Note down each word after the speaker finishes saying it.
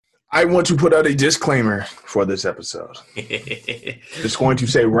I want to put out a disclaimer for this episode. Just going to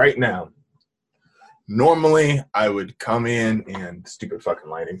say right now, normally I would come in and stupid fucking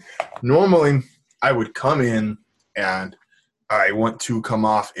lighting. Normally I would come in and I want to come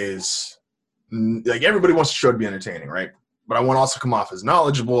off as like everybody wants the show to be entertaining, right? But I want to also come off as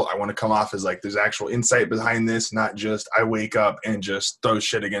knowledgeable. I want to come off as like there's actual insight behind this, not just I wake up and just throw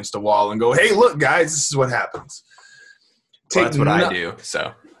shit against a wall and go, hey, look, guys, this is what happens. Well, that's what I do,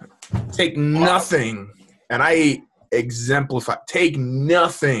 so. Take nothing, and I exemplify, take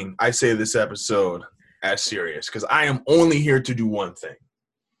nothing I say this episode as serious, because I am only here to do one thing.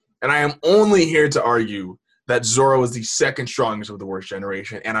 And I am only here to argue that Zoro is the second strongest of the worst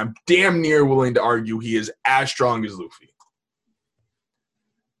generation, and I'm damn near willing to argue he is as strong as Luffy.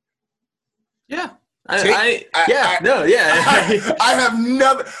 Yeah. I have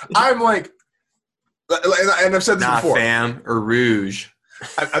nothing. I'm like, and I've said this before. Fam or Rouge.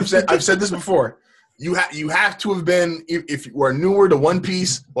 I've said this before. You have to have been, if you are newer to One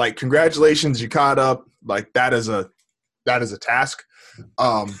Piece, like congratulations, you caught up. Like that is a task.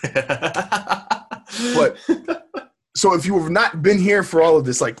 But so if you have not been here for all of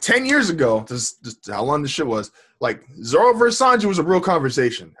this, like 10 years ago, just how long this shit was, like Zoro versus Sanji was a real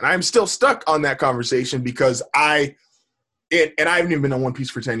conversation, and I'm still stuck on that conversation because I haven't even been on One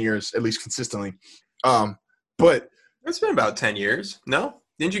Piece for 10 years, at least consistently. But it's been about 10 years. No?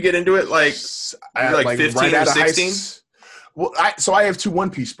 Didn't you get into it like 15 right or 16? Well, I have two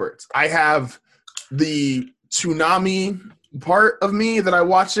One Piece spurts. I have the Tsunami part of me that I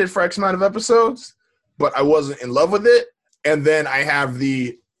watched it for X amount of episodes, but I wasn't in love with it. And then I have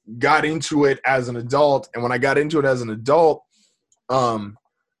the got into it as an adult. And when I got into it as an adult,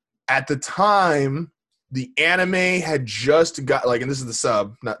 at the time, the anime had just got, like, and this is the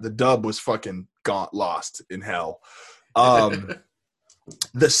sub, not the dub was fucking lost in hell.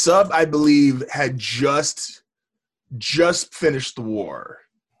 The sub, I believe, had just finished the war.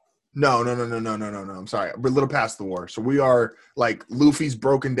 No. I'm sorry. We're a little past the war. So we are like Luffy's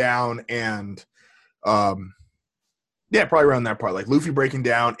broken down and yeah, probably around that part. Like Luffy breaking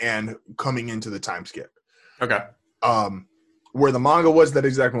down and coming into the time skip. Okay. Where the manga was that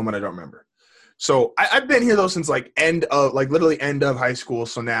exact moment, I don't remember. So I've been here though since literally end of high school.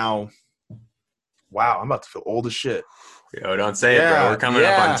 So now, wow, I'm about to feel old as shit. Yo, don't say it, bro. We're coming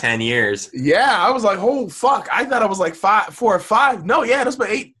up on 10 years. Yeah, I was like, oh, fuck. I thought I was like 4 or 5. No, yeah, that's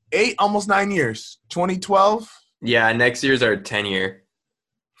been 8, almost 9 years. 2012? Yeah, next year's our 10 year.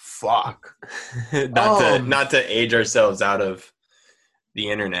 Fuck. not to age ourselves out of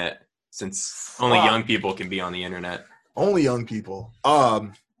the internet, since only young people can be on the internet. Only young people.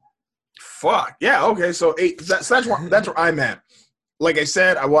 Fuck. Yeah, okay, so 8. That's where I'm at. Like I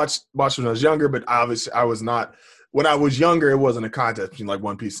said, I watched when I was younger, but obviously I was not. When I was younger, it wasn't a contest between like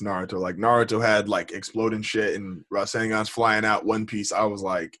One Piece and Naruto. Like Naruto had like exploding shit and Rasengan's flying out. One Piece, I was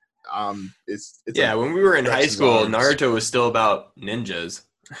like, it's yeah. Like when we were in high school, arms. Naruto was still about ninjas.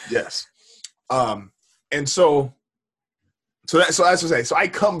 Yes, and so that's what I say. So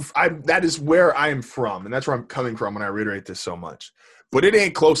that is where I am from, and that's where I'm coming from when I reiterate this so much. But it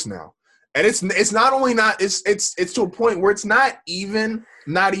ain't close now, and it's not only not it's to a point where it's not even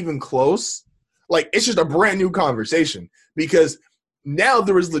close. Like, it's just a brand new conversation because now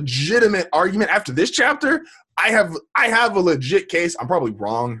there is legitimate argument after this chapter. I have a legit case. I'm probably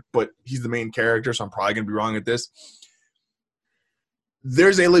wrong, but he's the main character, so I'm probably going to be wrong at this.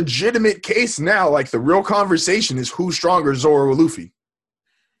 There's a legitimate case now. Like, the real conversation is who's stronger, Zoro or Luffy.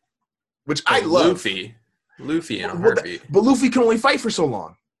 Which I love. Luffy in a heartbeat. But Luffy can only fight for so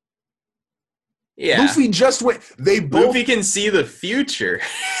long. Yeah. Luffy just went. Luffy can see the future.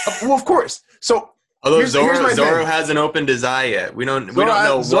 Well, of course. So, although Zoro hasn't opened his eye yet. We don't know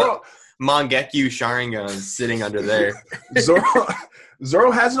what Mangekyo Sharingan is sitting under there.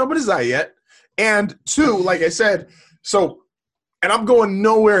 Zoro hasn't opened his eye yet. And 2, like I said, and I'm going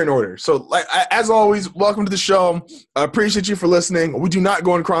nowhere in order. So, like, as always, welcome to the show. I appreciate you for listening. We do not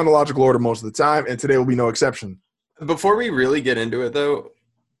go in chronological order most of the time, and today will be no exception. Before we really get into it, though,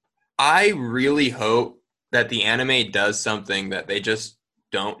 I really hope that the anime does something that they just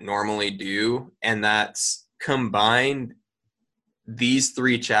don't normally do, and that's combine these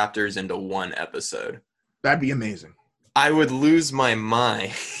 3 chapters into one episode. That'd be amazing. I would lose my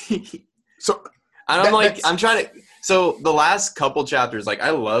mind. So, I'm trying to. So the last couple chapters, like,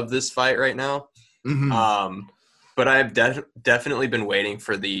 I love this fight right now. Mm-hmm. But I've definitely been waiting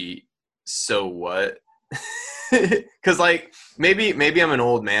for the so what? Because, like, maybe I'm an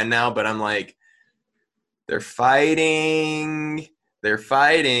old man now, but I'm like, they're fighting,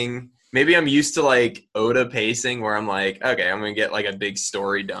 maybe I'm used to like Oda pacing where I'm like, okay, I'm gonna get like a big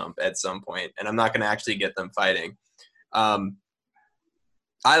story dump at some point, and I'm not gonna actually get them fighting. I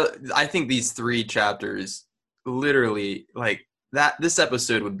think these 3 chapters literally like that. This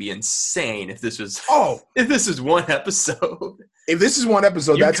episode would be insane if this was if this was one episode. If this is one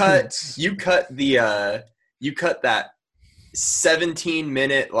episode, you cut that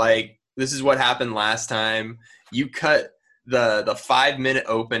 17-minute like this is what happened last time. You cut the 5-minute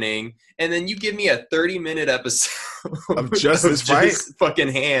opening, and then you give me a 30-minute episode of just this fight, fucking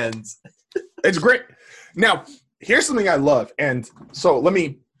hands. It's great. Now, here's something I love, and so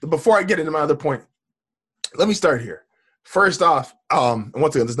before I get into my other point, let me start here. First off, and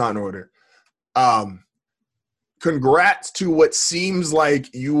once again, this is not in order. Congrats to what seems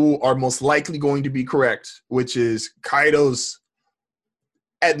like you are most likely going to be correct, which is Kaido's,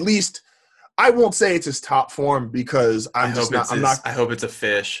 at least, I won't say it's his top form because I hope it's a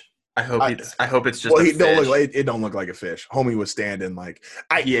fish. I hope it's just well, a fish. It don't look like a fish. Homie was standing like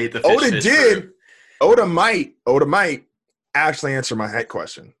he ate the fish. Oda might actually answer my height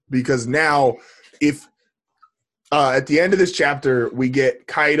question, because now if at the end of this chapter we get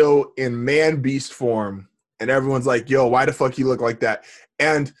Kaido in man beast form and everyone's like, yo, why the fuck you look like that?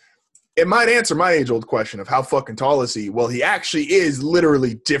 And it might answer my age-old question of how fucking tall is he? Well, he actually is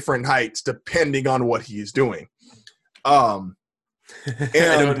literally different heights depending on what he is doing. I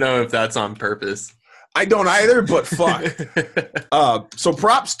don't know if that's on purpose. I don't either, but fuck. So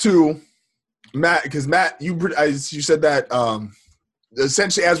props to Matt, because Matt, you said that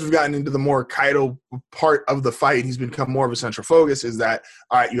essentially as we've gotten into the more Kaido part of the fight, he's become more of a central focus, is that,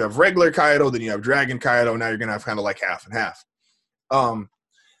 all right, you have regular Kaido, then you have Dragon Kaido, now you're going to have kind of like half and half.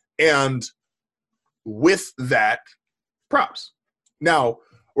 And with that, props. Now,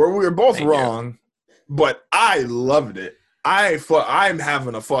 where we were both wrong, but I loved it. I'm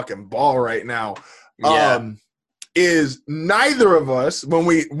having a fucking ball right now. Yeah. Is neither of us, when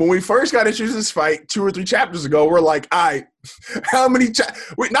we first got introduced to this fight 2 or 3 chapters ago, we're like, how many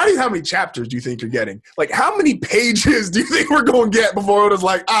not even how many chapters do you think you're getting? Like, how many pages do you think we're going to get before it was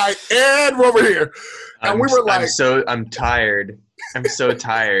like, and we're over here? And we were like, I'm tired. I'm so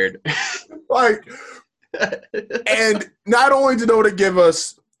tired. Like, and not only did Oda give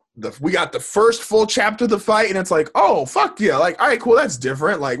us we got the first full chapter of the fight, and it's like, oh, fuck yeah. Like, all right, cool, that's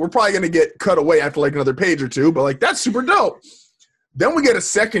different. Like, we're probably going to get cut away after, like, another page or 2, but, like, that's super dope. Then we get a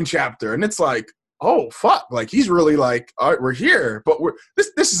second chapter, and it's like, oh, fuck. Like, he's really like, all right, we're here, but this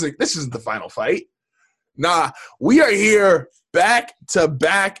isn't the final fight. Nah, we are here back to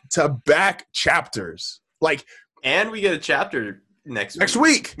back to back chapters. Like, and we get a chapter next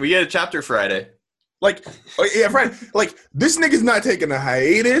week. We get a chapter Friday. Like, yeah, right. Like, this nigga's not taking a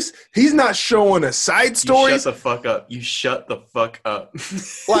hiatus. He's not showing a side story. You shut the fuck up.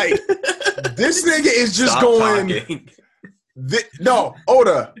 Like, this nigga is just going. No,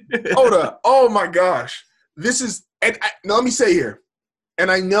 Oda. Oh my gosh, this is. And now let me say here, and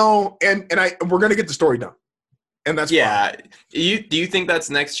I know, and we're gonna get the story done, and that's fine. Do you think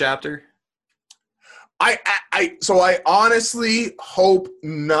that's next chapter? So I honestly hope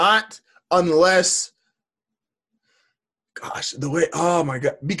not. Unless, gosh, oh my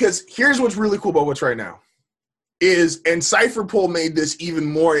God. Because here's what's really cool about what's right now and Cypher Pull made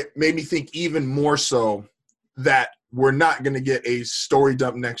me think even more so that we're not going to get a story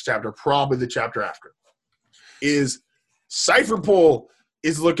dump next chapter, probably the chapter after, is Cypher Pull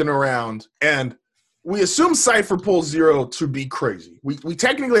is looking around, and we assume Cypher Pull 0 to be crazy. We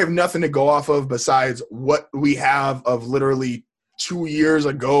technically have nothing to go off of besides what we have of literally 2 years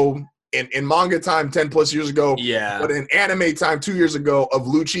ago, in manga time, 10 plus years ago, but in anime time, 2 years ago of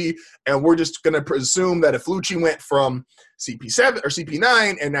Lucci, and we're just going to presume that if Lucci went from CP7 or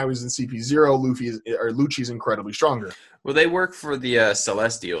CP9 and now he's in CP0, Lucci's incredibly stronger. Well, they work for the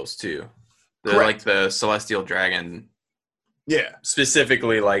Celestials too. They're like the Celestial Dragon. Yeah.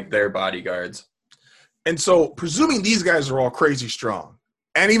 Specifically like their bodyguards. And so presuming these guys are all crazy strong,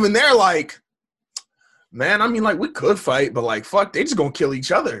 and even they're like, man, I mean, like, we could fight, but like, fuck, they just going to kill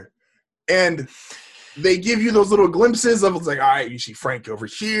each other. And they give you those little glimpses of, it's like, all right, you see Frank over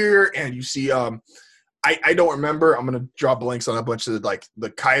here, and you see, I don't remember. I'm gonna draw blanks on a bunch of like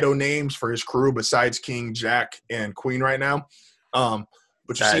the Kaido names for his crew besides King, Jack, and Queen right now. But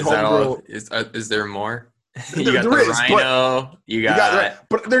you see Homegirl. Is there more? You got the Rhino.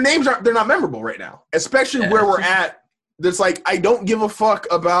 But their names they're not memorable right now, especially where we're at. That's like, I don't give a fuck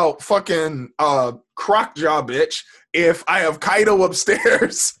about fucking Croc Jaw bitch if I have Kaido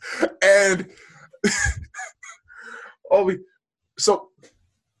upstairs and so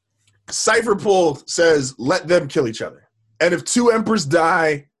Cypher Pull says let them kill each other, and if 2 emperors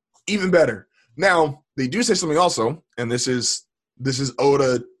die, Even better. Now, they do say something also, and this is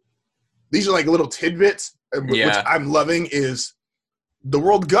Oda. These are like little tidbits, which I'm loving, is the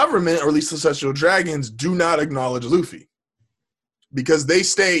world government, or at least the Celestial Dragons, do not acknowledge Luffy. Because they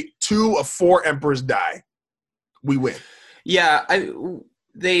state 2 of 4 emperors die. We win. Yeah,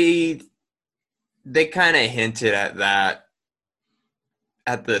 they kind of hinted at that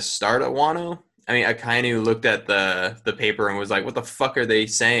at the start of Wano. I mean, Akainu looked at the paper and was like, what the fuck are they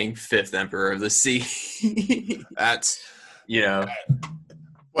saying, 5th Emperor of the Sea? That's,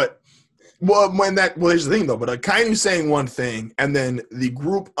 But here's the thing, though. But Akainu saying one thing, and then the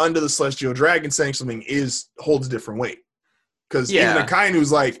group under the Celestial Dragon saying something holds different weight. Because even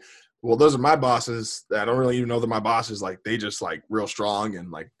Akainu's like, well, those are my bosses. I don't really even know they're my bosses. Like, they just, like, real strong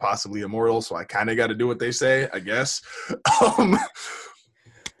and, like, possibly immortal, so I kind of got to do what they say, I guess.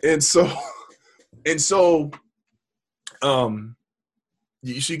 And so,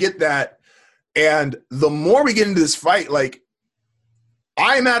 you should get that. And the more we get into this fight, like,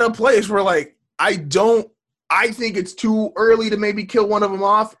 I'm at a place where, like, I think it's too early to maybe kill one of them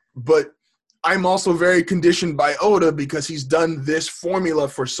off, but I'm also very conditioned by Oda because he's done this formula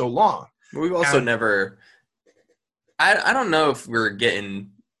for so long. We've also never... I don't know if we're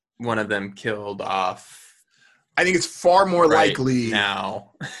getting one of them killed off. I think it's far more likely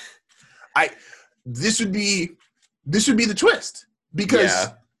now. This would be the twist, because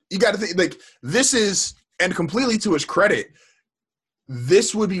you got to think, like, this is, and completely to his credit,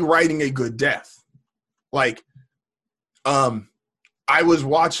 this would be writing a good death. Like, I was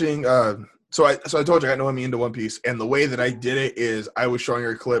watching. So I told you I got Noemi into One Piece, and the way that I did it is I was showing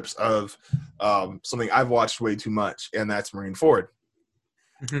her clips of something I've watched way too much, and that's Marineford.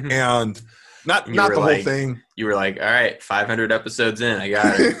 And not the whole thing. You were like, all right, 500 episodes in, I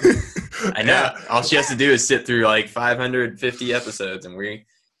got it. I know. Yeah. All she has to do is sit through like 550 episodes, and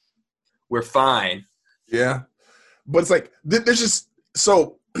we're fine. Yeah, but it's like there's just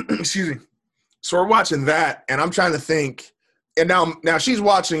so excuse me. So we're watching that, and I'm trying to think. And now she's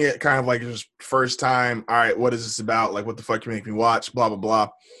watching it kind of like just first time. All right, what is this about? Like, what the fuck you make me watch? Blah, blah, blah.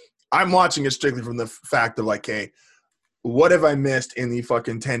 I'm watching it strictly from the fact of like, hey, what have I missed in the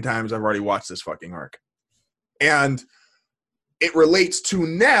fucking 10 times I've already watched this fucking arc? And it relates to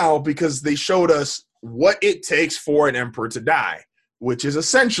now because they showed us what it takes for an emperor to die, which is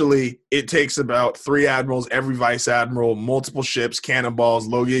essentially it takes about 3 admirals, every vice admiral, multiple ships, cannonballs,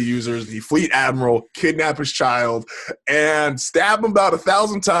 Logia users, the fleet admiral, kidnap his child, and stab him about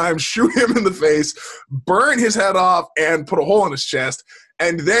 1,000 times, shoot him in the face, burn his head off, and put a hole in his chest,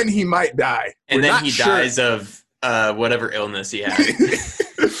 and then he might die. And then he dies of whatever illness he had.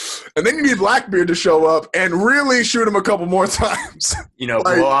 And then you need Blackbeard to show up and really shoot him a couple more times.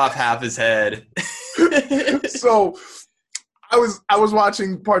 Blow off half his head. So I was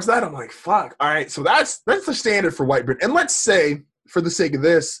watching parts of that. I'm like, fuck. All right, so that's the standard for Whitebeard. And let's say, for the sake of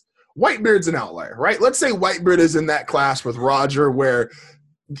this, Whitebeard's an outlier, right? Let's say Whitebeard is in that class with Roger where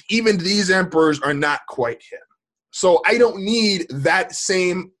even these emperors are not quite him. So I don't need that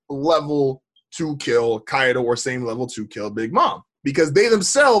same level to kill Kaido or same level to kill Big Mom, because they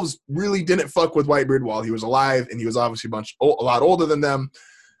themselves really didn't fuck with Whitebeard while he was alive, and he was obviously a lot older than them.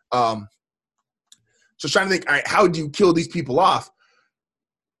 So trying to think, all right, how do you kill these people off?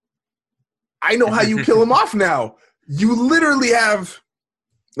 I know how you kill them off now. You literally have,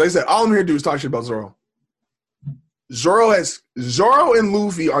 like I said, all I'm here to do is talk shit about Zoro. Zoro and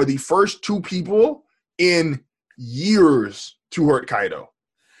Luffy are the first 2 people in years to hurt Kaido.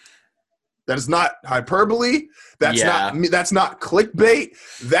 That is not hyperbole. That's not clickbait.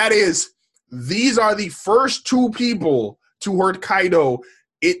 These are the first 2 people to hurt Kaido.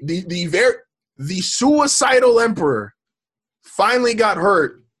 The suicidal emperor finally got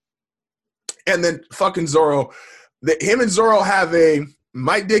hurt, and then fucking Zoro. Him and Zoro have a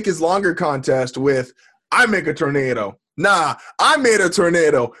my dick is longer contest with I make a tornado. Nah, I made a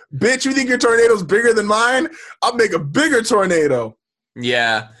tornado. Bitch, you think your tornado's bigger than mine? I'll make a bigger tornado.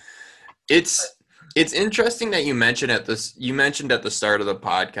 Yeah. It's interesting that you mentioned at the start of the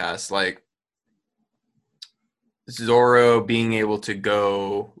podcast, like Zoro being able to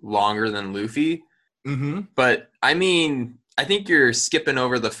go longer than Luffy. Mm-hmm. But I mean, I think you're skipping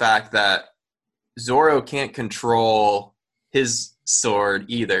over the fact that Zoro can't control his sword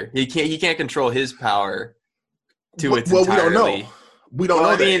either. He can't control his power to its entirely. We don't know.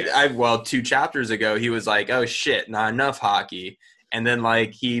 I mean, 2 chapters ago, he was like, "Oh shit, not enough hockey," and then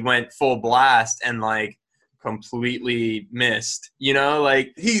like he went full blast and like completely missed.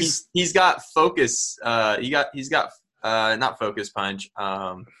 Like he's got focus. He's got not focus punch.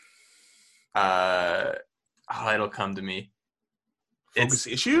 It'll come to me. focus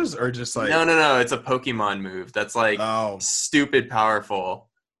issues or just like no. It's a Pokemon move. That's like stupid powerful.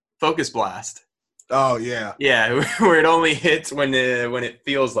 Focus Blast. Oh yeah. Yeah, where it only hits when it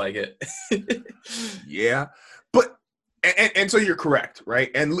feels like it. Yeah, but and so you're correct, right?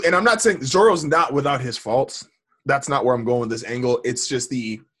 And I'm not saying Zoro's not without his faults. That's not where I'm going with this angle. It's just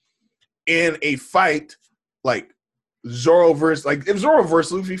in a fight like Zoro versus like if Zoro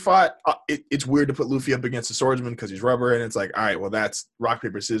versus Luffy fought, it's weird to put Luffy up against a swordsman because he's rubber, and it's like, all right, well that's rock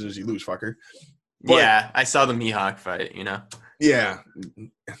paper scissors, you lose, fucker. But, yeah, I saw the Mihawk fight. Yeah,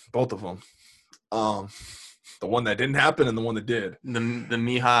 both of them. The one that didn't happen and the one that did. The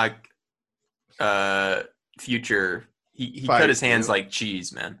Mihawk future, he cut his hands like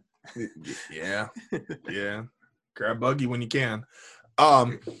cheese, man. Yeah. Grab Buggy when you can.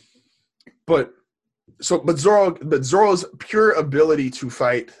 But Zoro's pure ability to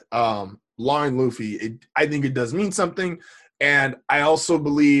fight Law and Luffy, I think it does mean something. And I also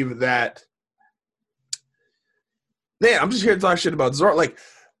believe that, man, I'm just here to talk shit about Zoro. Like,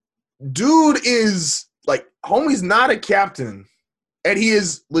 dude is like, homie's not a captain, and he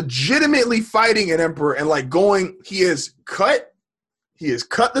is legitimately fighting an emperor and like he has cut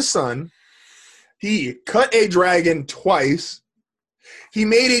the sun, he cut a dragon twice, he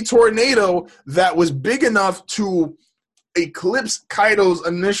made a tornado that was big enough to eclipse Kaido's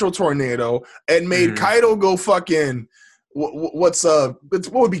initial tornado and made Kaido go fucking what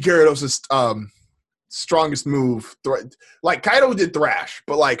would be Gyarados' strongest move? Like Kaido did thrash,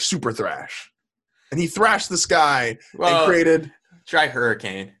 but like super thrash, and he thrashed the sky and created. Try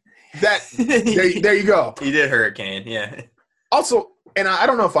Hurricane. That there you go. He did Hurricane, yeah. Also, and I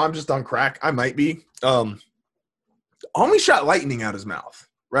don't know if I'm just on crack. I might be. Homie shot lightning out his mouth,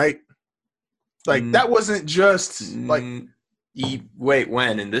 right? Like that wasn't just like. Wait,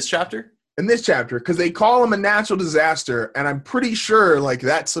 when in this chapter? In this chapter, because they call him a natural disaster, and I'm pretty sure like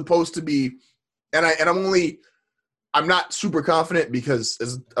that's supposed to be. And I'm not super confident because,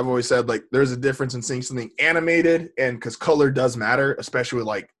 as I've always said, like there's a difference in seeing something animated and because color does matter, especially with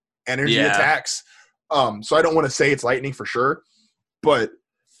like energy attacks. So I don't want to say it's lightning for sure, but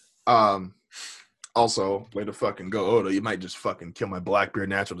also way to fucking go, Oda. You might just fucking kill my Blackbeard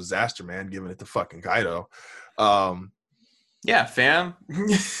natural disaster, man, giving it to fucking Kaido. Yeah, fam.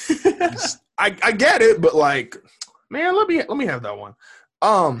 I get it, but like, man, let me have that one.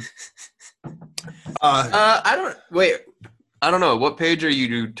 I don't know. What page are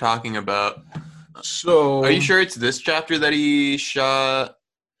you talking about? So, are you sure it's this chapter that he shot?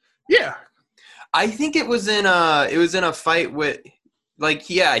 Yeah, I think it was in a fight with, like,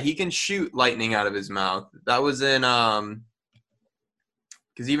 yeah, he can shoot lightning out of his mouth. That was in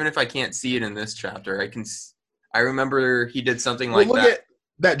because even if I can't see it in this chapter, I remember he did something like look that. At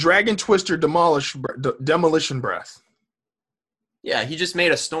that Dragon Twister demolition breath. Yeah, he just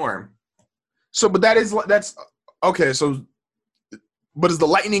made a storm. So, but that's okay. So, but is the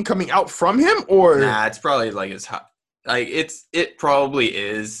lightning coming out from him, or nah? It's probably like his like it probably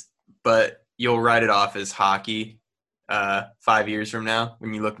is, but you'll write it off as hockey 5 years from now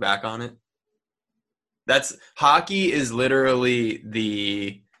when you look back on it. That's hockey is literally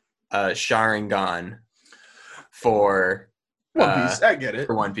the Sharingan for One Piece. I get it.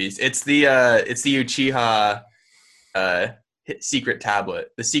 For One Piece. It's the Uchiha secret tablet,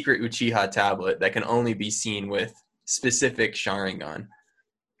 the secret Uchiha tablet that can only be seen with specific Sharingan.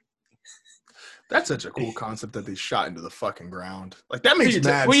 That's such a cool concept that they shot into the fucking ground. Like that makes mad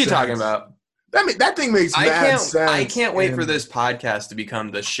sense. What are you talking about? That thing makes mad sense. I can't wait for this podcast to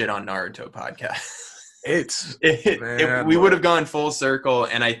become the shit on Naruto podcast. We would have gone full circle,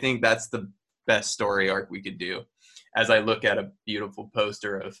 and I think that's the best story arc we could do. As I look at a beautiful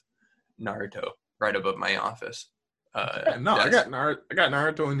poster of Naruto right above my office. I got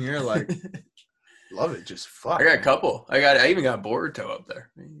Naruto in here. Like, love it. Just fuck. I got a couple. I even got Boruto up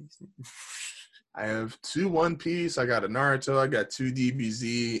there. I have 2 One Piece. I got a Naruto. I got 2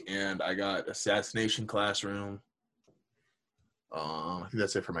 DBZ, and I got Assassination Classroom. I think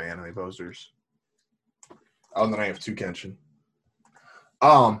that's it for my anime posters. Oh, and then I have 2 Kenshin.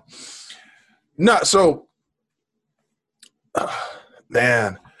 No, so,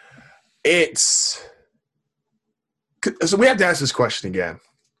 man, so we have to ask this question again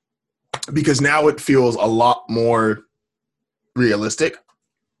because now it feels a lot more realistic.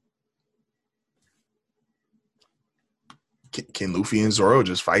 Can Luffy and Zoro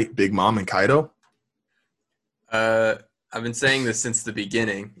just fight Big Mom and Kaido? I've been saying this since the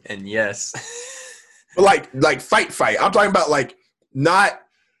beginning, and yes. But like fight. I'm talking about like not.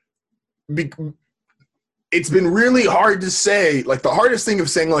 It's been really hard to say. Like the hardest thing of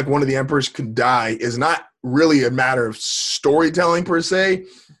saying like one of the emperors could die is not really a matter of storytelling per se.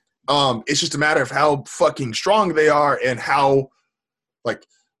 It's just a matter of how fucking strong they are and how like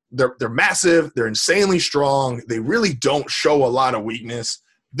they're massive, they're insanely strong. They really don't show a lot of weakness.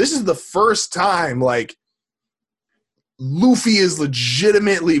 This is the first time like Luffy is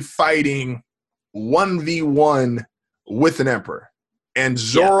legitimately fighting 1v1 with an emperor. And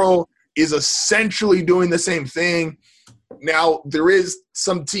Zoro is essentially doing the same thing. Now there is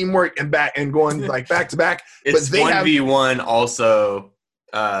some teamwork and going like back to back. It's but they 1v1 also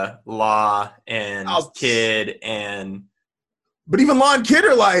Law and Kid and but even Law and Kid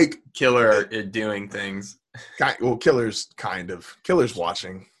are like Killer are doing things. Well, Killer's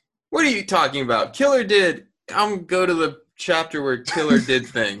watching. What are you talking about? Killer did. I'm go to the chapter where Killer did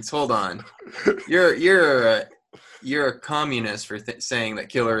things. Hold on. You're a communist for saying that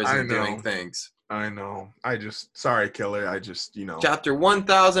Killer isn't doing things. I know. Sorry, Killer. Chapter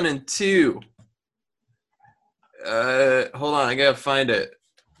 1002. Hold on. I gotta find it.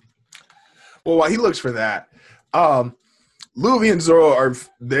 Well, while he looks for that, Luffy and Zoro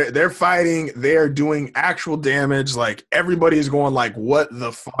they're fighting. They're doing actual damage. Like everybody is going like, "What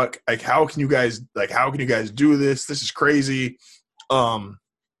the fuck? Like, how can you guys do this? This is crazy." And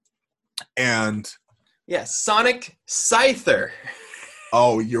yeah, Sonic Scyther.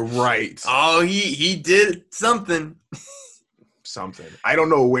 Oh, you're right. Oh, he did something. Something. I don't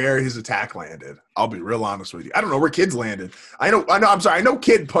know where his attack landed. I'll be real honest with you. I don't know where Kid's landed. I'm sorry. I know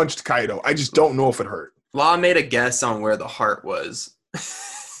Kid punched Kaido. I just don't know if it hurt. Law made a guess on where the heart was.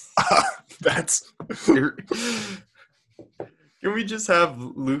 That's. Can we just have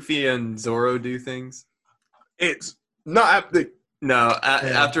Luffy and Zoro do things? It's not.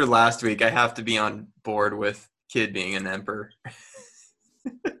 After last week, I have to be on board with Kid being an emperor.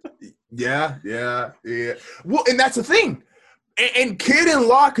 Yeah. Well, and that's the thing. And Kid and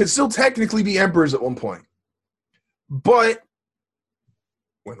Law could still technically be emperors at one point. But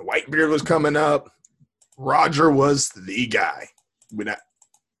when Whitebeard was coming up, Roger was the guy. When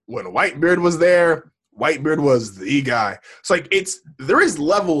Whitebeard was there, Whitebeard was the guy. It's like there is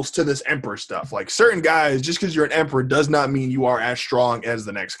levels to this emperor stuff. Like certain guys, just because you're an emperor does not mean you are as strong as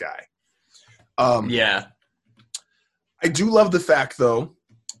the next guy. Yeah. I do love the fact, though,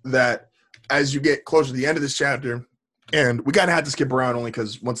 that as you get closer to the end of this chapter, and we kind of had to skip around only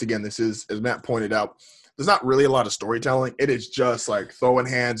because, once again, this is, as Matt pointed out, there's not really a lot of storytelling. It is just like throwing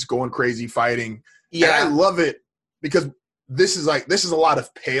hands, going crazy, fighting. Yeah. And I love it because this is a lot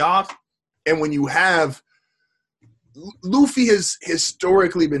of payoff. And when you have Luffy has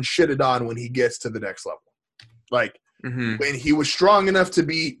historically been shitted on when he gets to the next level. Like when he was strong enough to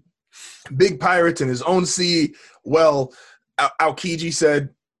beat big pirates in his own sea, well, Aokiji said,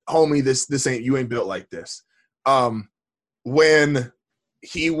 homie, this ain't, you ain't built like this. When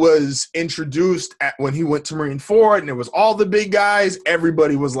he was introduced when he went to Marineford and it was all the big guys,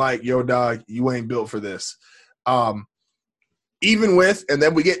 everybody was like, yo, dog, you ain't built for this. And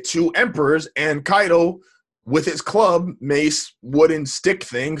then we get two emperors, and Kaido with his club, mace, wooden stick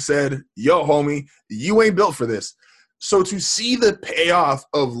thing said, yo, homie, you ain't built for this. So to see the payoff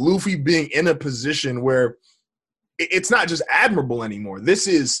of Luffy being in a position where it's not just admirable anymore. This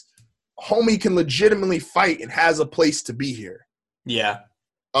is homie can legitimately fight and has a place to be here. Yeah.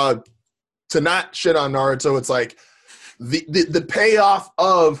 To not shit on Naruto, it's like the payoff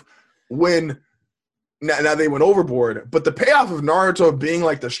of when now they went overboard, but the payoff of Naruto being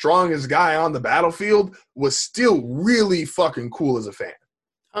like the strongest guy on the battlefield was still really fucking cool as a fan.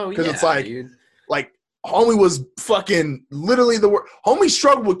 Oh, yeah. Because it's like, dude. Like, homie was fucking literally the word. Homie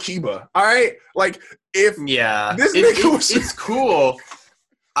struggled with Kiba. All right, like if this nigga was, it's cool.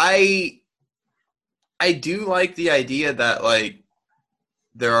 I do like the idea that like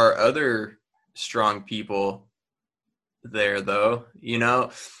there are other strong people there, though. You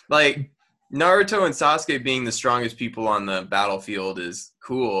know, like Naruto and Sasuke being the strongest people on the battlefield is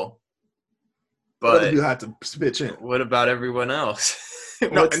cool. But you have to pitch in. What about everyone else?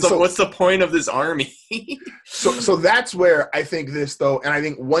 What's the point of this army? so that's where I think this, though, and I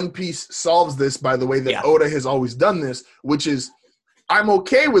think One Piece solves this by the way that Oda has always done this, which is I'm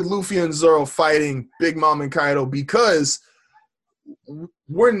okay with Luffy and Zoro fighting Big Mom and Kaido because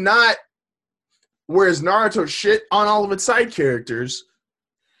we're not, whereas Naruto shit on all of its side characters,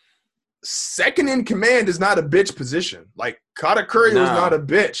 second in command is not a bitch position. Like Katakuri was not a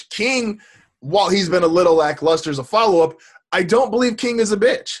bitch. King, while he's been a little lackluster as a follow-up, I don't believe King is a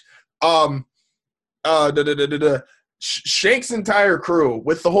bitch. Shank's entire crew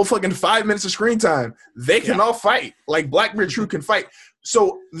with the whole fucking 5 minutes of screen time, they can all fight. Like Blackbeard True can fight.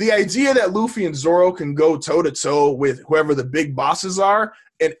 So the idea that Luffy and Zoro can go toe to toe with whoever the big bosses are,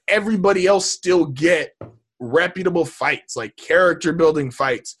 and everybody else still get reputable fights, like character building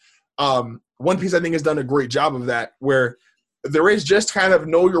fights. One Piece, I think, has done a great job of that, where there is just kind of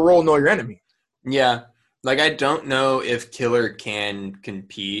know your role, know your enemy. Yeah. Like, I don't know if Killer can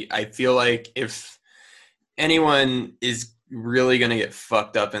compete. I feel like if anyone is really going to get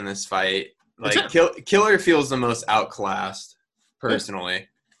fucked up in this fight, like, Killer feels the most outclassed, personally.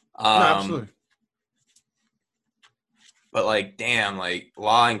 No, absolutely. But, like, damn, like,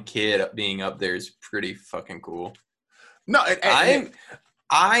 Law and Kid being up there is pretty fucking cool. No,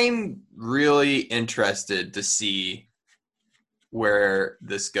 I'm really interested to see where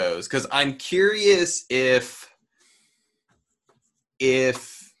this goes, because I'm curious if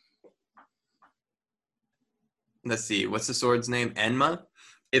let's see, what's the sword's name? Enma?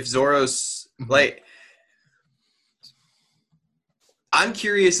 If Zoro's like, I'm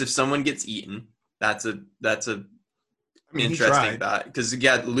curious if someone gets eaten. That's a interesting thought, because you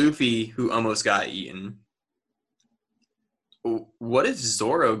got Luffy who almost got eaten. What if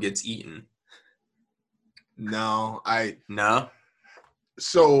Zoro gets eaten? No.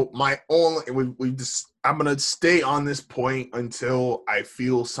 So I'm gonna stay on this point until I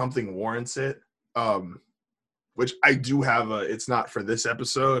feel something warrants it. Which I do have it's not for this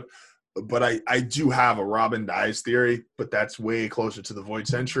episode, but I do have a Robin dies theory, but that's way closer to the Void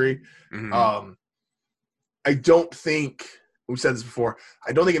Century. Mm-hmm. I don't think, we've said this before,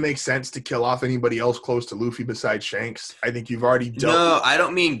 I don't think it makes sense to kill off anybody else close to Luffy besides Shanks. I think you've already dealt. No, I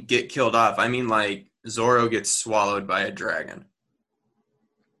don't mean get killed off. I mean, like, Zoro gets swallowed by a dragon.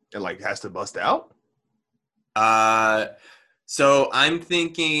 It, like, has to bust out? So I'm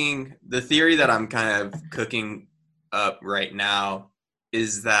thinking, the theory that I'm kind of cooking up right now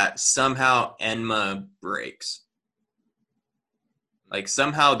is that somehow Enma breaks. Like,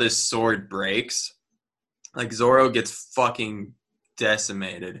 somehow this sword breaks. Like, Zoro gets fucking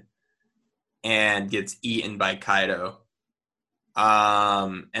decimated and gets eaten by Kaido.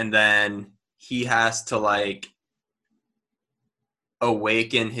 And then he has to, like,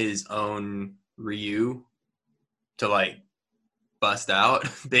 awaken his own Ryu to, like, bust out,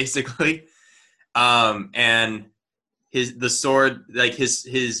 basically. And the sword, like,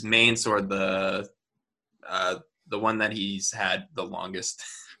 his main sword, the one that he's had the longest,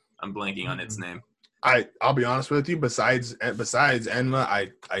 I'm blanking on its name. I'll be honest with you, besides Enma,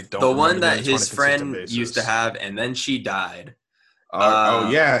 I don't. The one that his friend used to have, and then she died.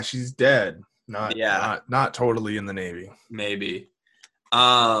 Yeah, she's dead. Not totally in the Navy. Maybe.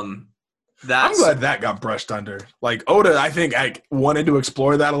 I'm glad that got brushed under. Like, Oda, I think, I wanted to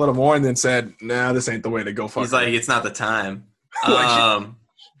explore that a little more, and then said, "Nah, this ain't the way to go." He's like, it's not the time.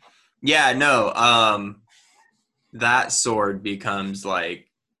 Yeah, no. That sword becomes like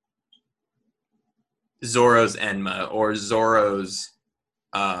Zoro's Enma or Zoro's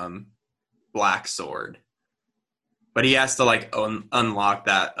black sword, but he has to, like, unlock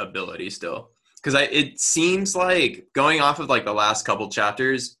that ability still. Because it seems like, going off of, like, the last couple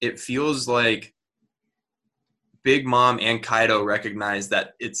chapters, it feels like Big Mom and Kaido recognize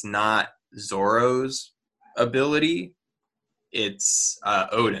that it's not Zoro's ability, it's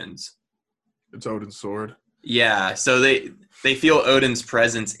Odin's. It's Odin's sword. Yeah, so they feel Odin's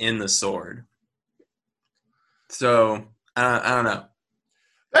presence in the sword. So I don't know.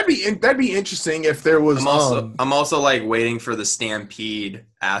 That'd be interesting if there was. I'm also like waiting for the stampede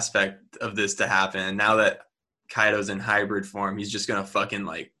aspect of this to happen. And now that Kaido's in hybrid form, he's just gonna fucking,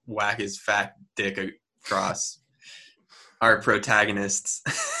 like, whack his fat dick across our protagonists.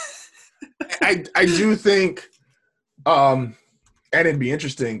 I do think, and it'd be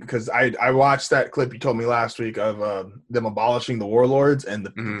interesting because I watched that clip you told me last week of them abolishing the warlords, and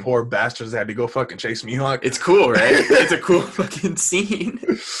the poor bastards had to go fucking chase Mihawk. It's cool, right? It's a cool fucking scene.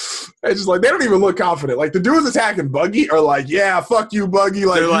 It's just like, they don't even look confident. Like, the dudes attacking Buggy are like, "Yeah, fuck you, Buggy."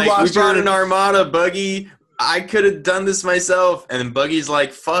 Like, they're like, "We brought an armada, Buggy. I could have done this myself." And then Buggy's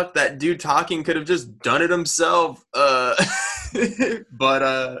like, "Fuck, that dude talking could have just done it himself." But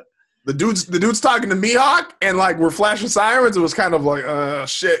the dude's talking to Mihawk, and, like, we're flashing sirens. It was kind of like,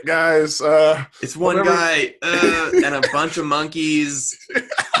 shit, guys. It's one guy and a bunch of monkeys.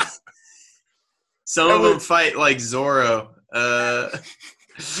 Some of them fight like Zoro.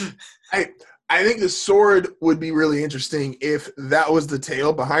 I think the sword would be really interesting if that was the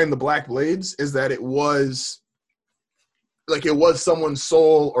tale behind the Black Blades, is that it was someone's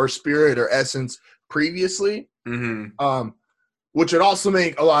soul or spirit or essence previously. Mm-hmm. Which would also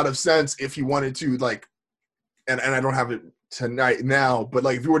make a lot of sense if you wanted to, like, and I don't have it tonight now, but,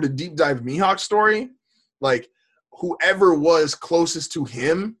 like, if you were to deep dive Mihawk's story, like, whoever was closest to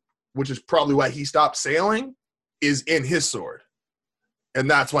him, which is probably why he stopped sailing, is in his sword. And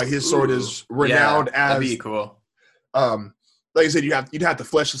that's why his sword is renowned as. That'd be cool. Like I said, you'd have to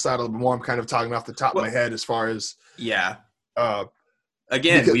flesh this out a little bit more. I'm kind of talking off the top of my head as far as. Yeah.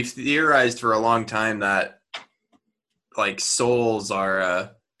 Again, we've theorized for a long time that like souls are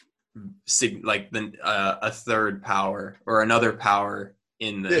a third power or another power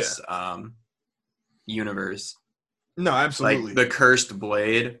in this universe. No, absolutely. Like the cursed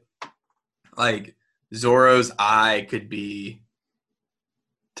blade, like Zoro's eye could be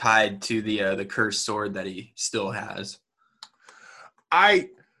tied to the cursed sword that he still has. Man.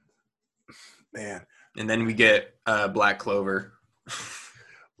 And then we get Black Clover.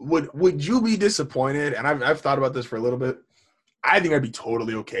 Would you be disappointed? And I've thought about this for a little bit. I think I'd be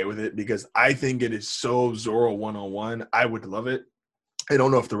totally okay with it because I think it is so Zoro 101. I would love it. I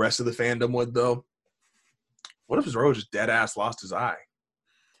don't know if the rest of the fandom would, though. What if Zoro just dead ass lost his eye?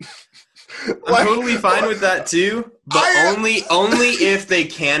 I'm totally fine with that too, but only if they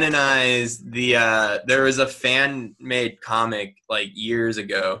canonize the. There was a fan made comic like years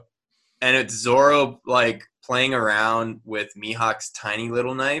ago, and it's Zoro like playing around with Mihawk's tiny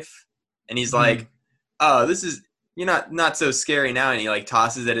little knife, and he's like, "Oh, this is not so scary now," and he like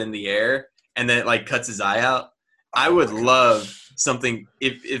tosses it in the air, and then it like cuts his eye out. I would love something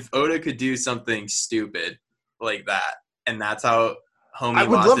if Oda could do something stupid like that, and that's how Homie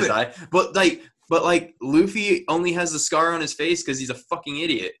lost his eye. But like Luffy only has the scar on his face because he's a fucking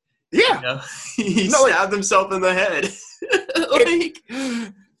idiot. Yeah, he stabbed himself in the head.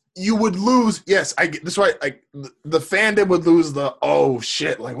 You would lose. Yes, I get this right. Like the fandom would lose the oh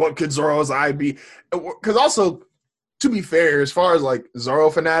shit. Like what could Zoro's eye be? Because also, to be fair, as far as like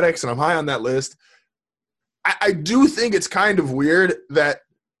Zoro fanatics, and I'm high on that list, I do think it's kind of weird that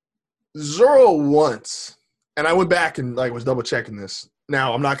Zoro once. And I went back and like was double checking this.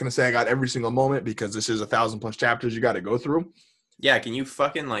 Now I'm not going to say I got every single moment because this is 1,000+ chapters you got to go through. Yeah, can you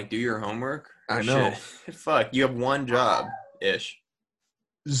fucking like do your homework? I know. Shit. Fuck, you have one job ish.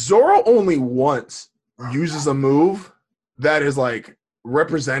 Zoro only once uses a move that is like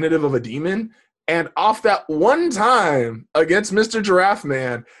representative of a demon, and off that one time against Mr. Giraffe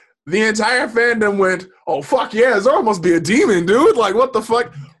Man, the entire fandom went, "Oh fuck yeah, Zoro must be a demon, dude! Like what the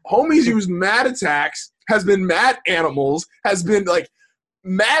fuck?" Homies used mad attacks. Has been mad animals, has been like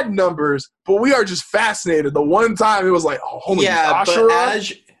mad numbers, but we are just fascinated. The one time it was like, oh, holy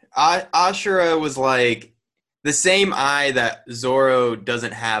Ashura. But Ashura was like the same eye that Zoro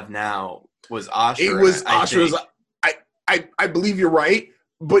doesn't have now was Ashura. It was Ashura's. I believe you're right,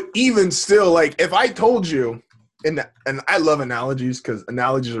 but even still, like if I told you, and I love analogies because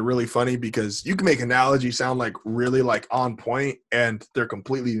analogies are really funny because you can make analogies sound like really like on point and they're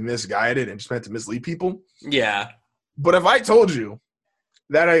completely misguided and just meant to mislead people. Yeah. But if I told you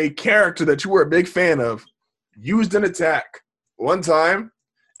that a character that you were a big fan of used an attack one time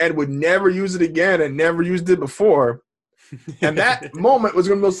and would never use it again and never used it before, and that moment was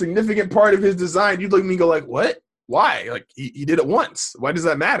going to be the most significant part of his design, you'd look at me and go like, what? Why? Like he did it once. Why does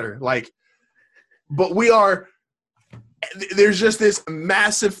that matter? Like, but there's just this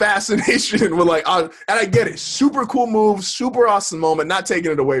massive fascination with like, and I get it. Super cool move, super awesome moment, not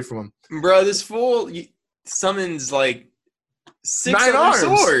taking it away from him. Bro, this fool summons like 6 9 arms.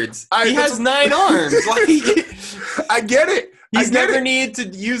 Swords. He has 9 arms. Like, I get it. He's never needed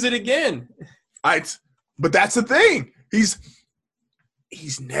to use it again. But that's the thing. He's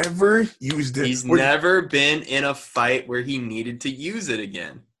never used it. He's never been in a fight where he needed to use it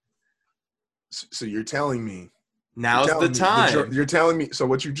again. So you're telling me. Now's the time. You're telling me. So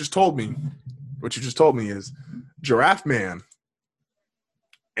what you just told me is Giraffe Man.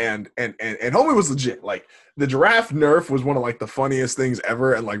 And homie was legit. Like the giraffe nerf was one of like the funniest things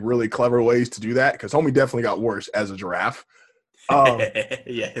ever, and like really clever ways to do that because homie definitely got worse as a giraffe.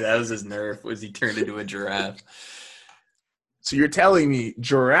 Yeah, that was his nerf. Was he turned into a giraffe? So you're telling me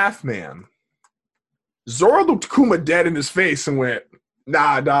Giraffe Man, Zoro looked Kuma dead in his face and went,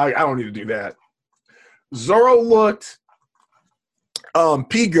 "Nah, dog, I don't need to do that." Zoro looked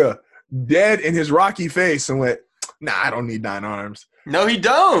Piga dead in his rocky face and went, "Nah, I don't need 9 arms." No, he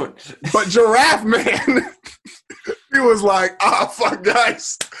don't. But Giraffe Man, he was like, fuck,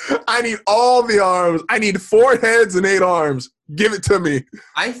 guys. I need all the arms. I need 4 heads and 8 arms. Give it to me.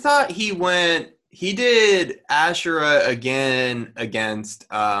 I thought he did Ashura again against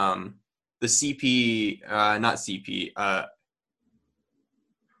the CP, not CP,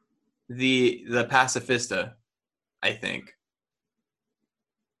 the Pacifista, I think.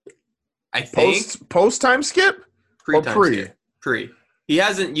 Post time skip? Or pre? Pre.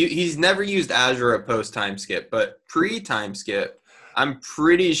 He's never used Azura post time skip, but pre time skip, I'm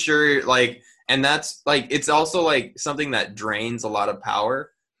pretty sure like, and that's like it's also like something that drains a lot of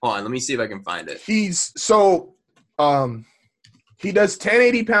power. Hold on, let me see if I can find it. He does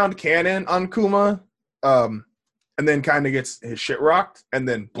 1080-pound cannon on Kuma, and then kind of gets his shit rocked and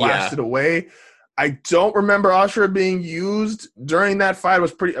then blasted away. I don't remember Ashura being used during that fight. I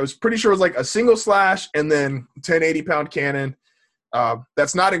was pretty sure it was like a single slash and then 1080-pound cannon.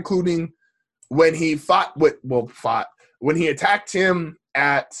 That's not including when he when he attacked him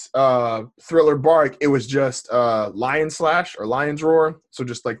at Thriller Bark. It was just Lion Slash or Lion's Roar, so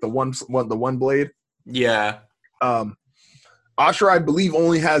just like the one blade. Yeah. Ashura, I believe,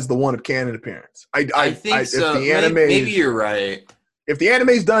 only has the one of canon appearance. I think so. If the anime, maybe you're right. If the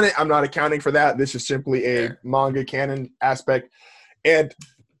anime's done it, I'm not accounting for that. This is simply a manga canon aspect. And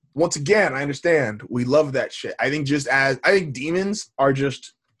once again, I understand we love that shit. I think demons are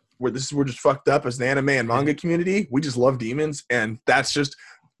just we're just fucked up as an anime and manga community. We just love demons, and that's just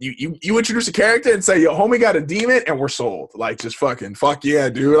you introduce a character and say, yo, homie got a demon, and we're sold. Like, just fuck yeah,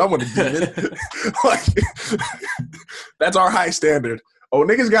 dude, I want a demon. Like, that's our high standard. Oh,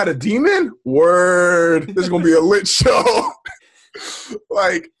 niggas got a demon? Word. This is gonna be a lit show.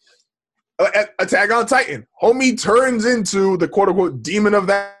 Like, Attack on Titan. Homie turns into the quote-unquote demon of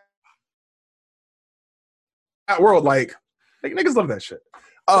that world. Like niggas love that shit.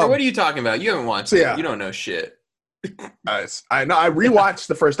 What are you talking about? You haven't watched it. Yeah. You don't know shit. I know. I rewatched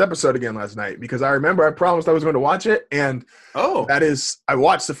the first episode again last night because I remember I promised I was going to watch it, and I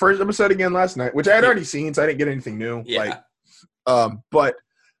watched the first episode again last night, which I had already seen, so I didn't get anything new. Yeah. But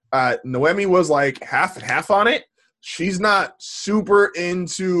Noemi was like half and half on it. She's not super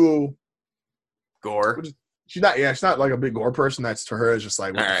into gore. She's not like a big gore person. That's to her is just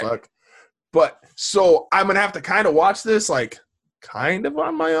like what the fuck. But so I'm gonna have to kind of watch this like kind of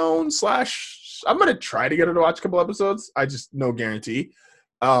on my own. I'm gonna try to get her to watch a couple episodes. I just no guarantee.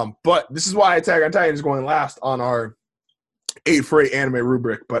 But this is why Attack on Titan is going last on our 8 for 8 anime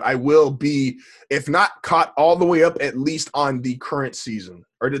rubric. But I will be, if not caught all the way up, at least on the current season.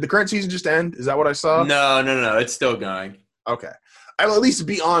 Or did the current season just end? Is that what I saw? No. It's still going. Okay. I will at least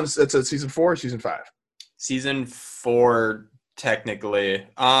be on. It's a season 4 or season 5? Season 4, technically.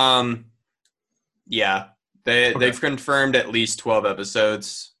 Yeah. They've confirmed at least 12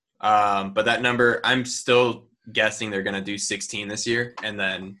 episodes. But that number, I'm still guessing they're going to do 16 this year and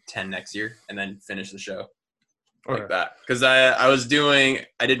then 10 next year and then finish the show like that. Because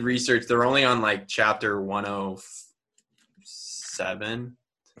I did research. They're only on like chapter 107.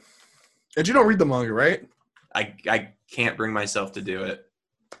 And you don't read the manga, right? I can't bring myself to do it.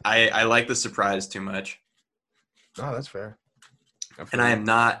 I like the surprise too much. Oh, that's fair. And I am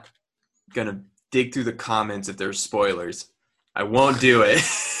not going to dig through the comments if there's spoilers. I won't do it.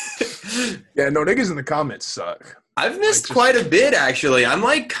 Yeah, no, niggas in the comments suck. I've missed quite a bit, actually. I'm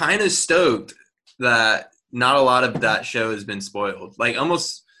like kind of stoked that not a lot of that show has been spoiled. Like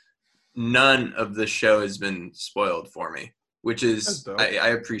almost none of the show has been spoiled for me, which is I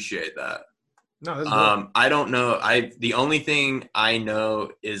appreciate that. No, that's dope. I don't know. The only thing I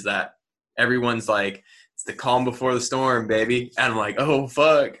know is that everyone's like, it's the calm before the storm, baby. And I'm like, oh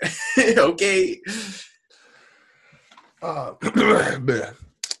fuck. Okay.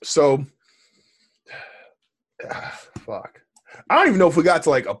 So fuck. I don't even know if we got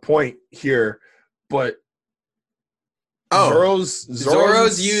to like a point here, but Zoro's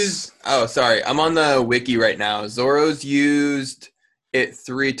used. Oh, sorry. I'm on the wiki right now. Zoro's used it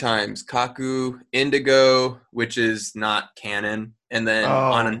 3 times. Kaku, Indigo, which is not canon, and then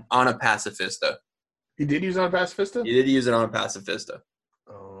on a Pacifista. He did use it on Pacifista? He did use it on a Pacifista.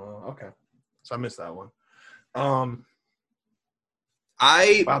 Oh, okay. So I missed that one.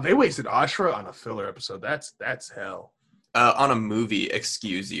 Wow, they wasted Ashura on a filler episode. That's hell. On a movie,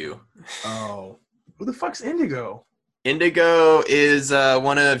 excuse you. Oh. Who the fuck's Indigo? Indigo is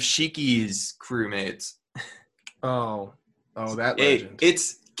one of Shiki's crewmates. Oh, that legend.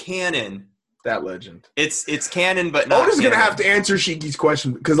 It's canon. That legend. It's canon, but not. I'm just gonna have to answer Shiki's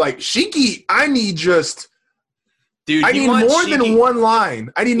question because, like, Shiki, I need more than one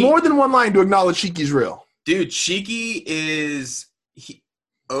line. I need more than one line to acknowledge Shiki's real. Dude, Shiki is.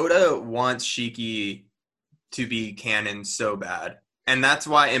 Oda wants Shiki to be canon so bad, and that's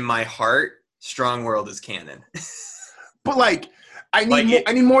why in my heart, Strong World is canon. But like, I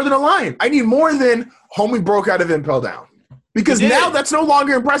need more than a line. I need more than homie broke out of Impel Down because now that's no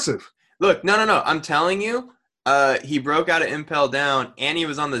longer impressive. Look, no. I'm telling you, he broke out of Impel Down, and he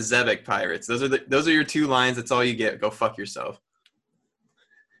was on the Zebek Pirates. Those are your 2 lines. That's all you get. Go fuck yourself.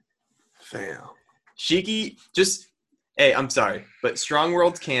 Fail. Shiki, just Hey, I'm sorry, but Strong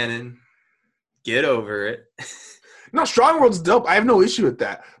World's canon. Get over it. No, Strong World's dope. I have no issue with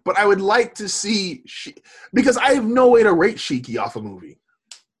that. But I would like to see because I have no way to rate Shiki off a movie.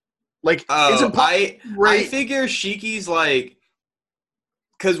 Like it's Oh, impossible. I figure Shiki's like,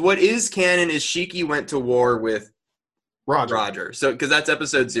 because what is canon is Shiki went to war with Roger. So because that's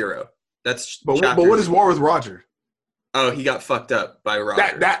episode 0. That's but chapter what is 0. war with Roger? Oh, he got fucked up by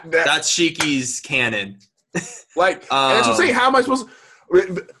Roger. That's Shiki's canon. Like, and that's what I'm saying. How am I supposed to?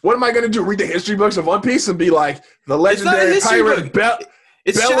 What am I going to do? Read the history books of One Piece and be like, the legendary pirate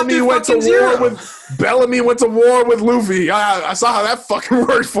Bellamy went to war with Luffy. I saw how that fucking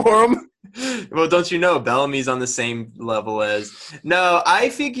worked for him. Well, don't you know Bellamy's on the same level as? No, I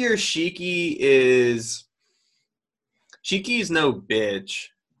figure Shiki is no bitch.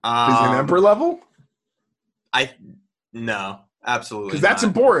 He's an emperor level. No, absolutely. Because that's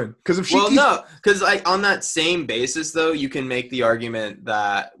important. Because if Shiki, because like on that same basis, though, you can make the argument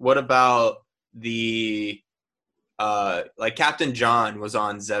that what about the like Captain John was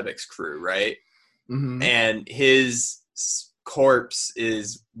on Zebek's crew, right? Mm-hmm. And his corpse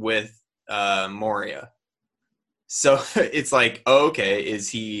is with Moria. So it's like, oh, okay,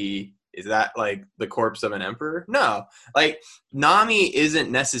 is that like the corpse of an emperor? No. Like Nami isn't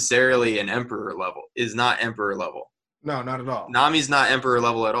necessarily an emperor level, is not emperor level. No, not at all. Nami's not emperor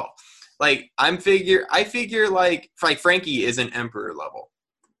level at all. Like I figure like Frankie isn't emperor level.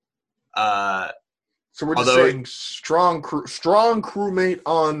 So we're just saying strong crewmate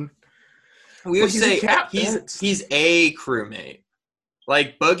on. We would say he's a crewmate.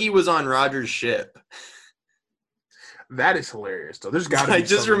 Like Buggy was on Roger's ship. That is hilarious, though. There's got to be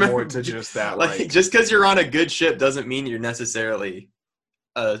something more to just that. Like just because you're on a good ship doesn't mean you're necessarily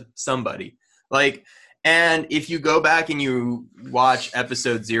somebody. Like, and if you go back and you watch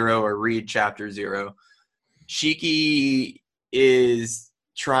episode 0 or read chapter 0, Shiki is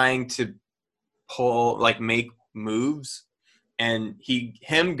trying to make moves, and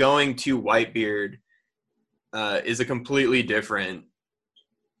him going to Whitebeard is a completely different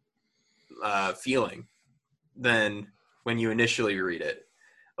feeling than when you initially read it.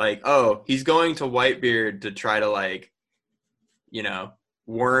 Like, oh, he's going to Whitebeard to try to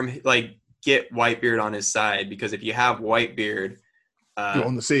get Whitebeard on his side, because if you have Whitebeard, you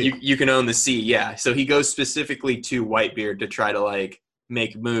own the sea. You can own the sea, yeah. So he goes specifically to Whitebeard to try to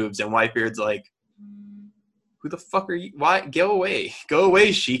make moves, and Whitebeard's like, who the fuck are you? Why? Go away,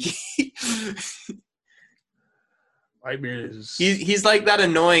 Shiki. Whitebeard is. He's like that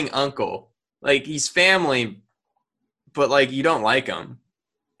annoying uncle. Like he's family, but you don't like him.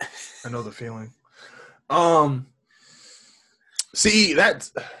 I know the feeling. See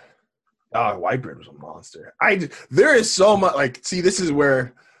that's. Whitebeard was a monster. There is so much this is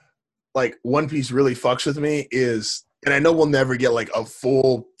where One Piece really fucks with me is, and I know we'll never get a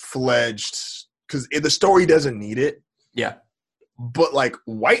full-fledged, because the story doesn't need it. Yeah. But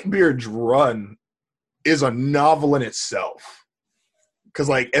Whitebeard's run is a novel in itself. Because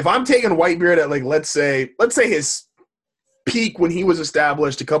if I'm taking Whitebeard at let's say his peak when he was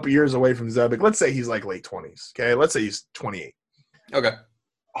established a couple years away from Zebek, let's say he's late 20s. Okay, let's say he's 28. Okay.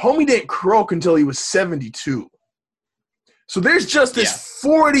 Homie didn't croak until he was 72. So there's just this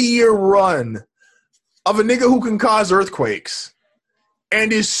 40-year run of a nigga who can cause earthquakes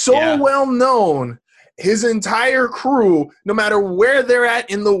and is so well known. His entire crew, no matter where they're at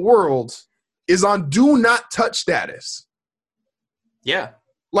in the world, is on do not touch status. Yeah.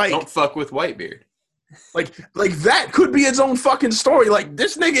 Don't fuck with Whitebeard. That could be its own fucking story.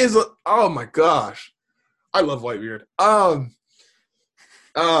 This nigga is oh my gosh. I love Whitebeard.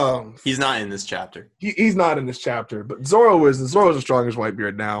 He's not in this chapter. He's not in this chapter, but Zoro is. Zoro's the strongest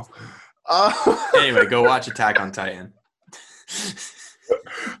Whitebeard now. Anyway, go watch Attack on Titan.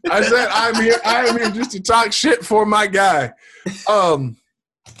 I said I'm here just to talk shit for my guy. All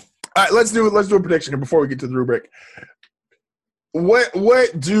right, let's do a prediction here before we get to the rubric.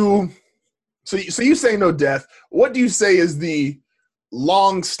 So you say no death. What do you say is the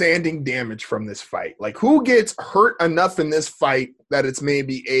long-standing damage from this fight? Who gets hurt enough in this fight that it's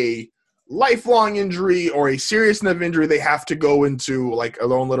maybe a lifelong injury or a serious enough injury they have to go into a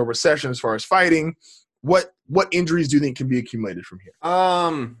own little recession as far as fighting? What injuries do you think can be accumulated from here?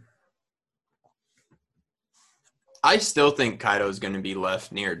 I still think Kaido's going to be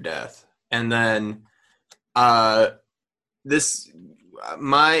left near death, and then I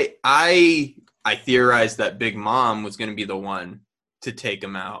theorized that Big Mom was going to be the one to take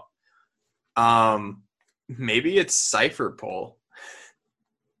him out. Maybe it's Cypher Pole.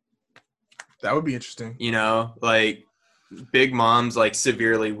 That would be interesting. Big Mom's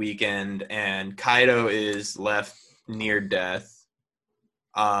severely weakened, and Kaido is left near death.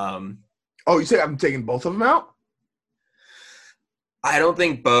 Oh, you say I'm taking both of them out? I don't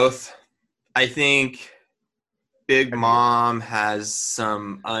think both. I think Big Mom has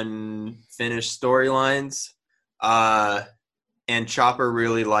some unfinished storylines. And Chopper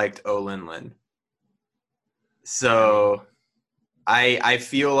really liked Olin Lin. So I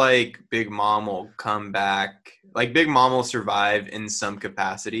feel like Big Mom will come back. Like, Big Mom will survive in some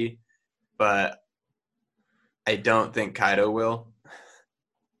capacity, but I don't think Kaido will.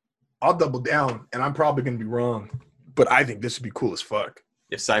 I'll double down, and I'm probably going to be wrong, but I think this would be cool as fuck.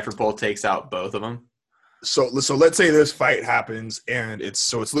 If Cypher Pole takes out both of them. So let's say this fight happens, and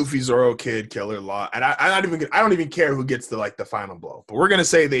it's Luffy, Zoro, Kid, Killer, Law, and I don't even care who gets the final blow. But we're gonna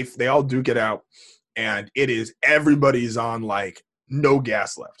say they all do get out, and it is everybody's on like no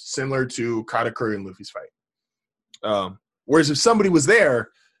gas left, similar to Katakuri and Luffy's fight. Whereas if somebody was there,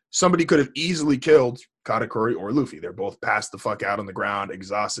 somebody could have easily killed Katakuri or Luffy. They're both passed the fuck out on the ground,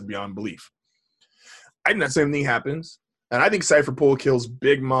 exhausted beyond belief. I think that same thing happens, and I think Cypher Pole kills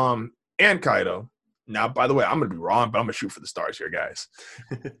Big Mom and Kaido. Now, by the way, I'm going to be wrong, but I'm going to shoot for the stars here, guys.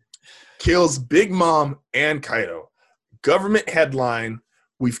 Kills Big Mom and Kaido. Government headline,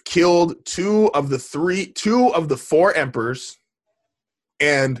 we've killed two of the four emperors,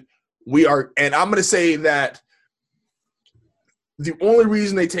 and I'm going to say that the only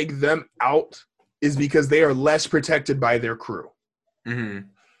reason they take them out is because they are less protected by their crew. Mm-hmm.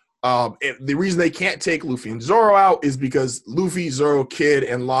 The reason they can't take Luffy and Zoro out is because Luffy, Zoro, Kid,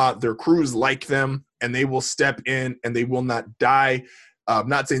 and Law, their crews like them, and they will step in and they will not die.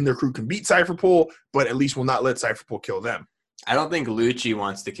 Not saying their crew can beat Cypher Pole, but at least will not let Cypher Pole kill them. I don't think Lucci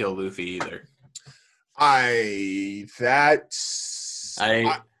wants to kill Luffy either. I'm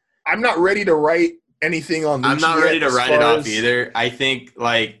not ready to write anything on Lucci. I'm not ready to write it off either. I think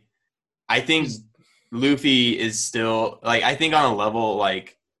Luffy is still, like, I think on a level,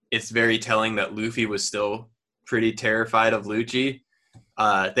 like, it's very telling that Luffy was still pretty terrified of Lucci.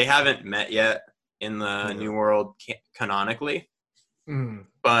 They haven't met yet in the New World canonically.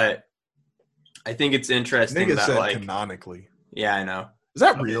 But I think it's interesting Nigga that, said like, canonically. Yeah, I know. Is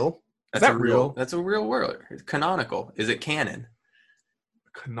that real? That's a real. That's a real world. It's canonical. Is it canon?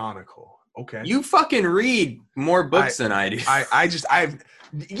 Canonical. Okay. You fucking read more books than I do.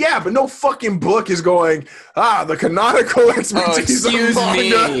 Yeah, but no fucking book is going, the canonical expertise of manga.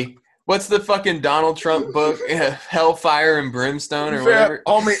 Excuse me. What's the fucking Donald Trump book? Hellfire and Brimstone or whatever?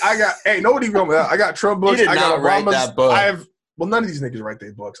 Nobody wrote me that. I got Trump books. He did I got not write Obama's. that book. None of these niggas write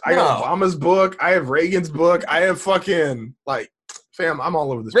their books. I got Obama's book. I have Reagan's book. I have fucking, fam, I'm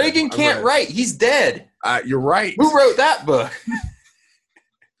all over this. Reagan can't write. He's dead. You're right. Who wrote that book?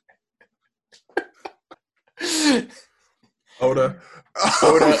 Oda.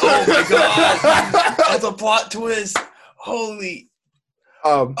 Oh my god. That's a plot twist. Holy.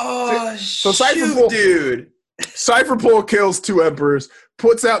 So Cypher Pole, dude. Cypher Pole kills two emperors,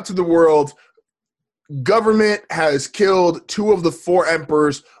 puts out to the world, government has killed two of the four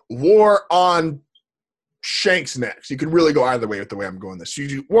emperors, war on Shanks next. You can really go either way with the way I'm going this. You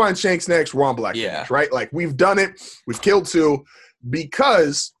do war on Shanks next, war on Black next, right? Like, we've done it. We've killed two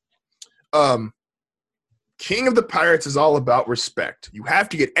because King of the Pirates is all about respect. You have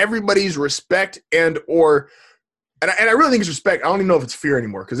to get everybody's respect and I really think it's respect. I don't even know if it's fear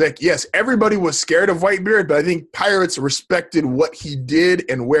anymore because, yes, everybody was scared of Whitebeard, but I think pirates respected what he did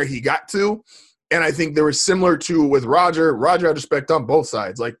and where he got to. And I think there was similar to with Roger. Roger had respect on both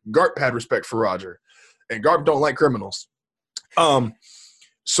sides. Like, Garp had respect for Roger, and Garp don't like criminals.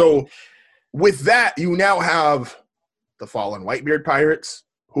 So with that, you now have the fallen Whitebeard pirates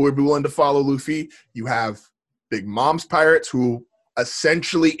who would be willing to follow Luffy. You have Big Mom's pirates who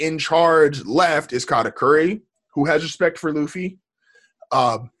essentially in charge left is Katakuri, who has respect for Luffy.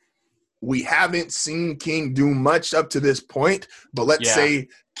 We haven't seen King do much up to this point, but let's say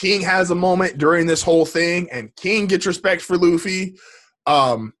King has a moment during this whole thing and King gets respect for Luffy.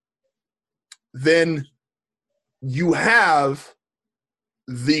 Then you have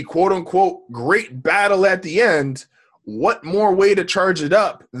the quote-unquote great battle at the end. What more way to charge it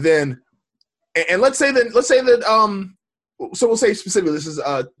up than – and let's say that so we'll say specifically this is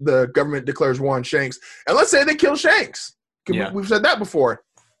the government declares war on Shanks. And let's say they kill Shanks. We've said that before.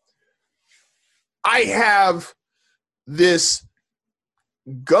 I have this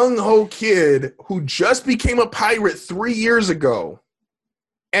gung-ho kid who just became a pirate 3 years ago.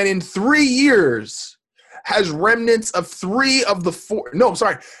 And in 3 years has remnants of three of the four. No,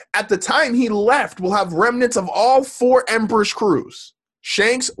 sorry. At the time he left, we'll have remnants of all four Emperor's crews.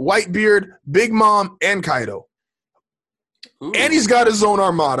 Shanks, Whitebeard, Big Mom, and Kaido. Ooh. And he's got his own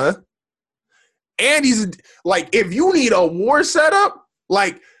armada. And he's like, if you need a war setup,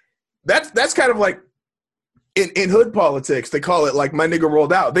 like that's kind of like in hood politics, they call it like my nigga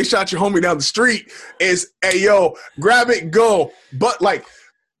rolled out. They shot your homie down the street. Is hey yo, grab it, go. But like,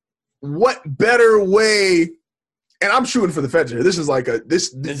 what better way? And I'm shooting for the feds here. This is like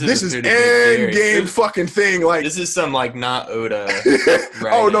this is end game fucking thing. Like this is some like not Oda.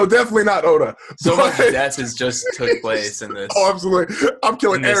 Oh no, definitely not Oda. So much death has just took place in this. Oh, absolutely. I'm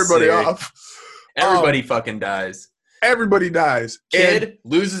killing everybody off. Everybody fucking dies. Everybody dies. Kid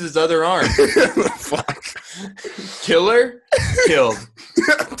loses his other arm. Fuck. Killer killed.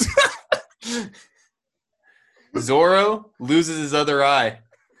 Zoro loses his other eye.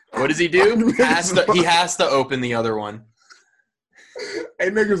 What does he do? He has to open the other one. Hey,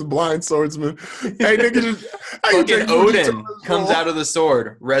 nigga's blind swordsman. Hey, nigga just... Fucking Odin comes out of the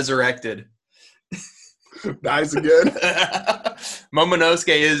sword, resurrected. Dies again. Momonosuke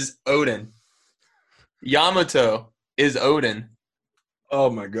is Odin. Yamato is Odin. Oh,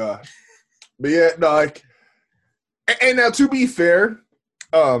 my God. But yeah, no, like... And now, to be fair,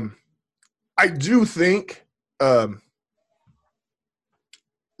 I do think...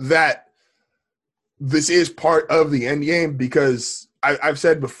 that this is part of the end game because I've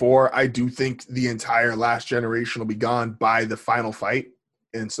said before, I do think the entire last generation will be gone by the final fight.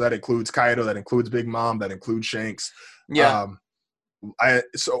 And so that includes Kaido, that includes Big Mom, that includes Shanks. Yeah.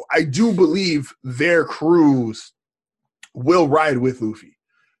 So I do believe their crews will ride with Luffy.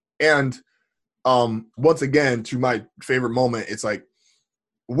 And once again, to my favorite moment, it's like,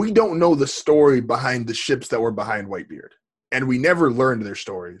 we don't know the story behind the ships that were behind Whitebeard. And we never learned their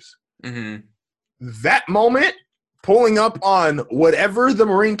stories. Mm-hmm. That moment, pulling up on whatever the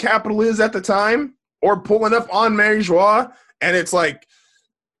Marine capital is at the time, or pulling up on Mary Joie, and it's like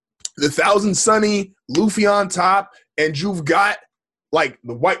the Thousand Sunny, Luffy on top, and you've got like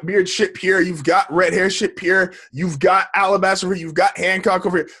the Whitebeard ship here, you've got Red Hair ship here, you've got Alabasta over here, you've got Hancock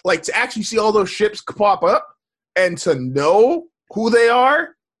over here. Like to actually see all those ships pop up and to know who they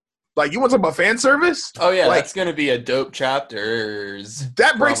are. Like, you want to talk about fan service? Oh, yeah, like, that's going to be a dope chapters.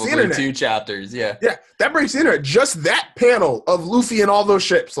 That breaks the internet. 2 chapters, yeah. Yeah, that breaks the internet. Just that panel of Luffy and all those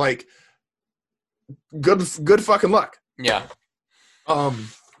ships, like, good fucking luck. Yeah.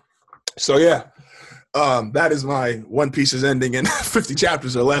 So, yeah, that is my One Piece's ending in 50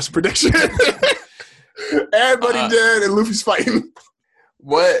 chapters or less prediction. Everybody dead and Luffy's fighting.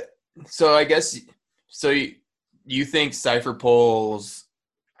 What? So, I guess, so you think Cypher Pole's...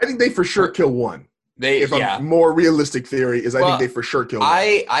 I think they for sure kill one. A more realistic theory is I think they for sure kill one.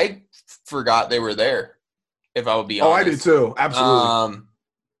 I forgot they were there, if I would be honest. Oh, I did too. Absolutely.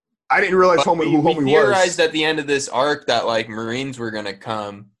 I didn't realize who Homie was. We theorized at the end of this arc that, like, Marines were going to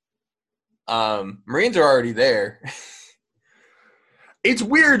come. Marines are already there. It's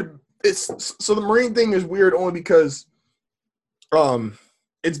weird. So the Marine thing is weird only because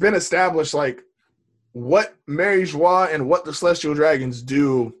it's been established, like, what Mary Joie and what the Celestial Dragons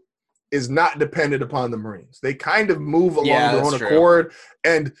do is not dependent upon the Marines. They kind of move along their own accord,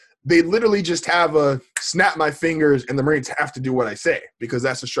 and they literally just have a snap my fingers, and the Marines have to do what I say because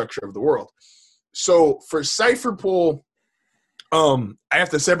that's the structure of the world. So for Cypher Pole, I have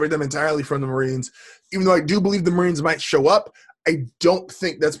to separate them entirely from the Marines. Even though I do believe the Marines might show up, I don't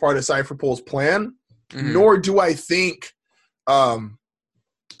think that's part of Cypher Pole's plan, nor do I think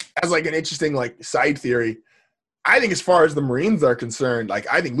as like an interesting like side theory, I think as far as the Marines are concerned, like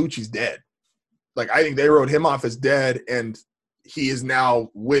I think Lucci's dead. Like I think they wrote him off as dead, and he is now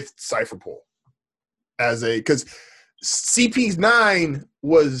with Cypher Pole because CP9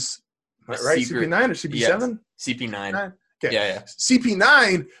 was right. CP9 or CP7? Yes. CP9. Okay. Yeah.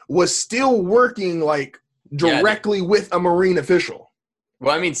 CP9 was still working like directly with a Marine official.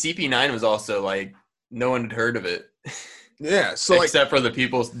 Well, I mean, CP9 was also like no one had heard of it. Yeah, so except for the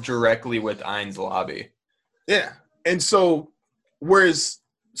people directly with Ain's lobby. Yeah, and so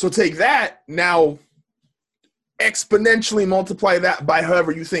take that now, exponentially multiply that by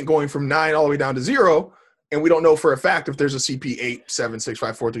however you think, going from 9 all the way down to 0, and we don't know for a fact if there's a CP 8, 7, 6,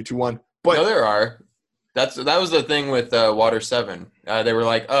 5, 4, 3, 2, 1. But no, there are. That was the thing with Water 7. They were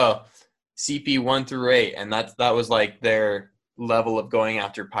like, oh, CP 1 through 8, and that was like their level of going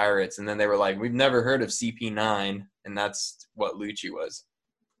after pirates, and then they were like, we've never heard of CP 9. And that's what Lucci was.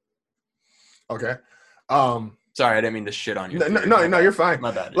 Okay. Sorry, I didn't mean to shit on you. No, you're fine. My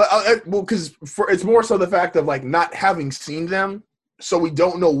bad. Well, because it's more so the fact of like not having seen them, so we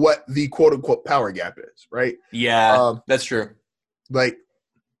don't know what the quote unquote power gap is, right? Yeah, that's true. Like,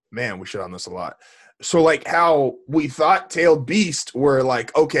 man, we shit on this a lot. So like how we thought tailed beast were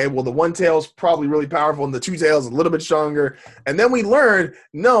like, okay, well the one tail's probably really powerful and the two tails a little bit stronger. And then we learned,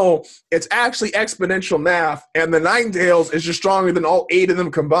 no, it's actually exponential math and the nine tails is just stronger than all 8 of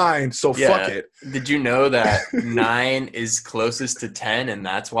them combined. So fuck it. Did you know that 9 is closest to 10 and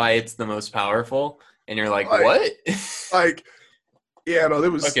that's why it's the most powerful? And you're like what? Like, yeah, no,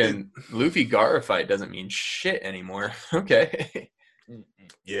 there was fucking Luffy Gaara fight doesn't mean shit anymore. Okay.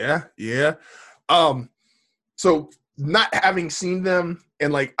 Yeah. So not having seen them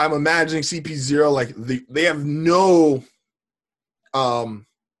and like I'm imagining CP0 like they have no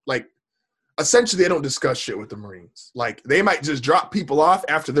like essentially they don't discuss shit with the Marines. Like they might just drop people off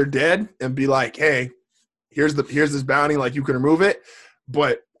after they're dead and be like, hey, here's this bounty, like you can remove it.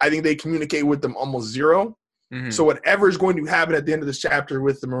 But I think they communicate with them almost zero. Mm-hmm. So whatever is going to happen at the end of this chapter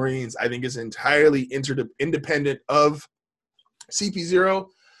with the Marines, I think is entirely independent of CP0.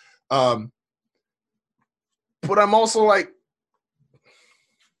 But I'm also like,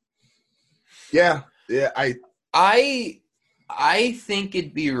 yeah. I think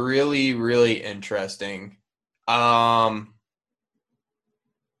it'd be really, really interesting. Because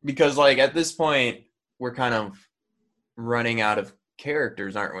like at this point, we're kind of running out of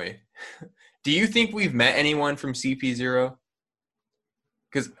characters, aren't we? Do you think we've met anyone from CP0?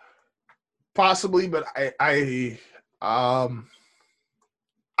 Because possibly, but I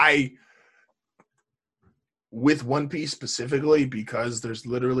with One Piece specifically, because there's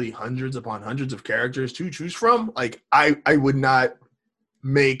literally hundreds upon hundreds of characters to choose from, like I would not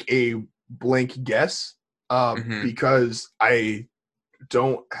make a blank guess because I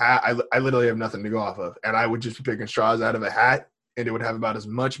don't have I literally have nothing to go off of, and I would just be picking straws out of a hat, and it would have about as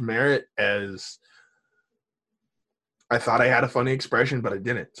much merit as I thought I had a funny expression, but I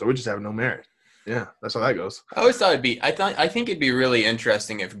didn't, so it would just have no merit. Yeah, that's how that goes. I always thought I think it'd be really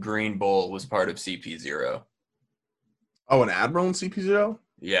interesting if Green Bull was part of CP0. Oh, an admiral in CP0?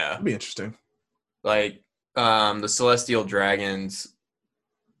 Yeah. That'd be interesting. Like, the Celestial Dragons,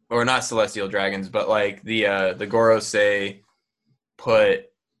 or not Celestial Dragons, but like the Gorosei put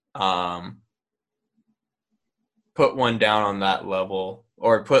one down on that level,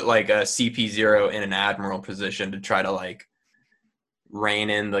 or put like a CP0 in an admiral position to try to like rein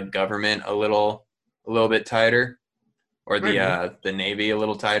in the government a little bit tighter, or the Navy a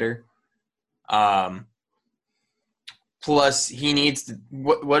little tighter. Plus, he needs to.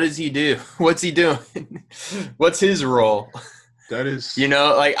 What does he do? What's he doing? What's his role? That is,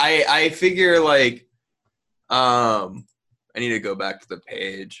 like I figure like, I need to go back to the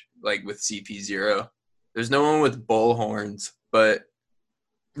page. Like with CP0, there's no one with bull horns, but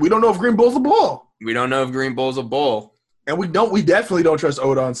we don't know if Green Bull's a bull. We don't know if Green Bull's a bull, and we definitely don't trust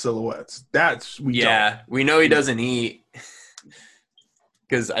Oda silhouettes. We know he doesn't eat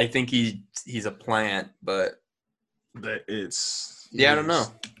because I think he's a plant, but. That I don't know.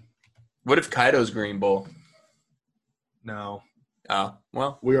 What if Kaido's Green Bull? No. Oh,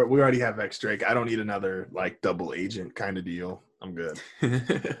 well. We already have X Drake. I don't need another like double agent kind of deal. I'm good.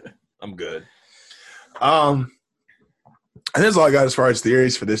 I'm good. And that's all I got as far as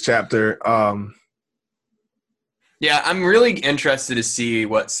theories for this chapter. Yeah, I'm really interested to see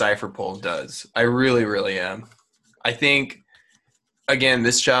what Cypher Pole does. I really, really am. I think, again,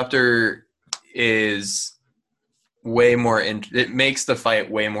 this chapter is way more it makes the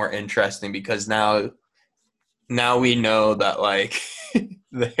fight way more interesting because now we know that like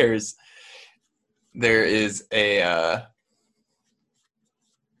there is a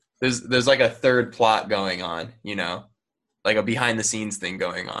there's like a third plot going on, like a behind the scenes thing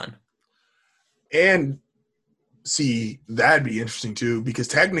going on. And see, that'd be interesting too, because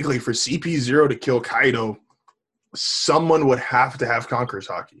technically for CP0 to kill Kaido, someone would have to have Conqueror's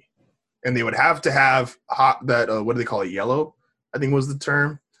Haki. And they would have to have that, what do they call it? Yellow, I think was the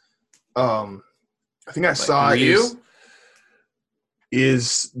term. I think I saw Ryu?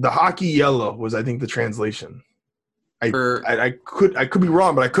 Is the Haki yellow was, I think, the translation. I could be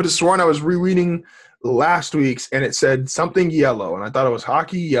wrong, but I could have sworn I was rereading last week's and it said something yellow, and I thought it was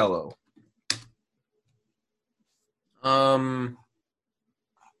Haki yellow. No,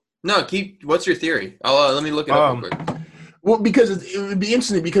 what's your theory? Let me look it up real quick. Well, because it would be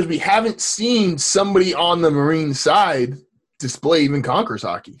interesting because we haven't seen somebody on the Marine side display even Conqueror's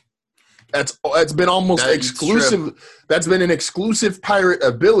Haki. That's been almost exclusive. True. That's been an exclusive pirate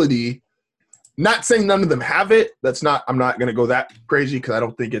ability. Not saying none of them have it. I'm not going to go that crazy because I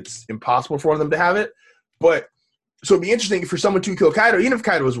don't think it's impossible for them to have it. But so it'd be interesting for someone to kill Kaido, even if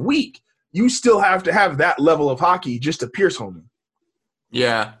Kaido is weak, you still have to have that level of Haki just to pierce home.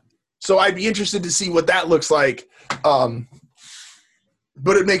 Yeah. So I'd be interested to see what that looks like.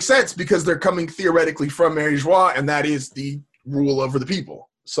 But it makes sense because they're coming theoretically from Mary Joie, and that is the rule over the people.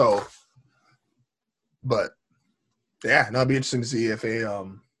 So, but yeah, no, it'd be interesting to see if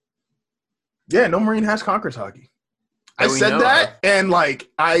no Marine has Conquerors Hockey. I said that, and like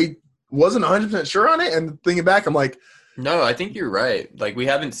I wasn't 100% sure on it, and thinking back, I'm like, no, I think you're right. Like we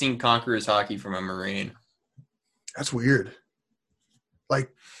haven't seen Conquerors Hockey from a Marine. That's weird.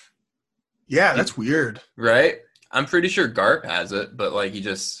 Like, yeah, that's weird, right? I'm pretty sure Garp has it, but like he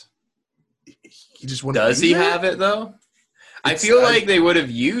just does he have it though? I feel like they would have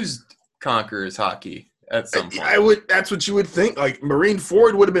used Conquerors Hockey at some point. That's what you would think. Like Marine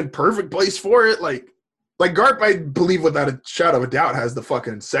Ford would have been perfect place for it. Like Garp, I believe without a shadow of a doubt, has the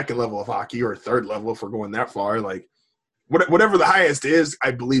fucking second level of hockey or third level if we're going that far. Like whatever the highest is,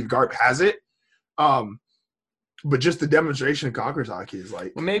 I believe Garp has it. But just the demonstration of Conquerors Hockey is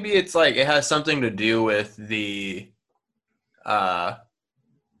like... Well, maybe it's like it has something to do with the...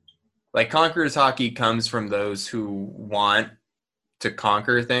 like Conquerors Hockey comes from those who want to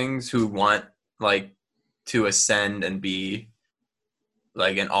conquer things, who want like to ascend and be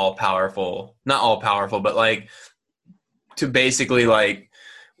like an all-powerful... Not all-powerful, but like to basically like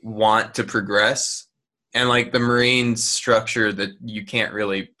want to progress. And like the Marines structure that you can't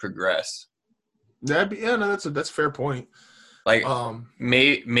really progress. That's a fair point. Like,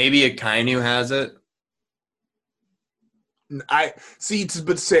 maybe a Kainu has it. But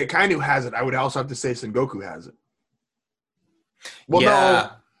to say Kainu has it, I would also have to say Sengoku has it. Well,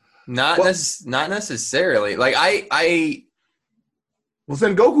 yeah, no, not necessarily. Like well,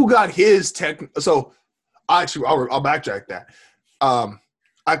 Sengoku got his tech. So actually, I'll backtrack that.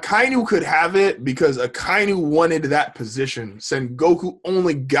 Akainu could have it because Akainu wanted that position. Sengoku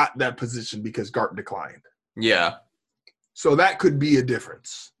only got that position because Garp declined. Yeah. So that could be a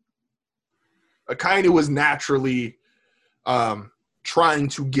difference. Akainu was naturally trying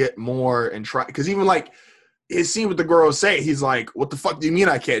to get more and try, because even like his scene with the girls say, he's like, what the fuck do you mean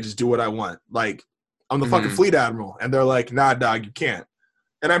I can't just do what I want? Like, I'm the fucking fleet admiral. And they're like, nah, dog, you can't.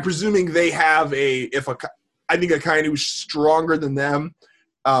 And I'm presuming they have I think Akainu is stronger than them.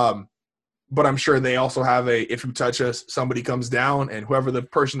 But I'm sure they also have if you touch us, somebody comes down, and whoever the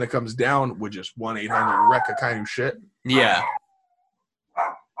person that comes down would just 1-800 wreck a kind of shit. Yeah.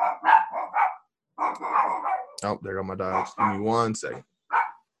 Oh, there go my dogs. Give me 1 second.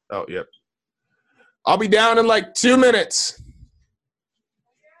 Oh, yep. I'll be down in like 2 minutes.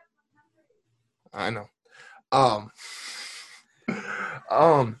 I know.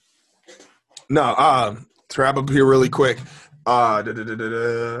 To wrap up here really quick. Fuck, I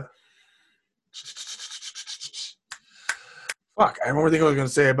remember what I was gonna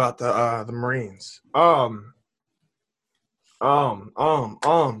say about the Marines.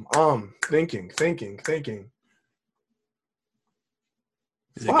 Thinking.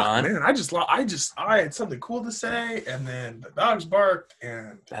 Is it gone? Man, I had something cool to say, and then the dogs barked,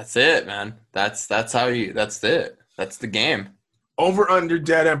 and that's it, man. That's it. That's the game. Over under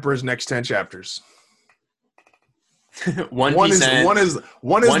Dead Emperor's next 10 chapters. One Piece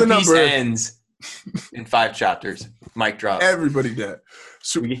the number. Ends in 5 chapters. Mic drop. Everybody dead.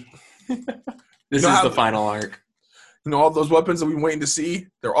 So, this is the final arc. You know, all those weapons that we've been waiting to see,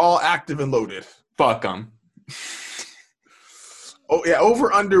 they're all active and loaded. Fuck them. Oh, yeah,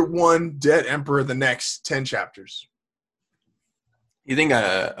 over under 1 Dead Emperor the next 10 chapters. You think,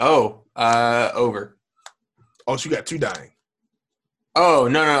 over. Oh, so you got 2 dying. Oh,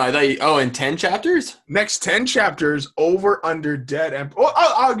 no. I thought in 10 chapters? Next 10 chapters, over under Dead Emperor. Oh,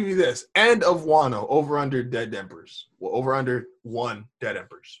 I'll give you this. End of Wano, over under Dead Emperors. Well, over under 1 Dead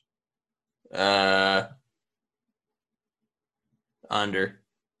Emperors. Under.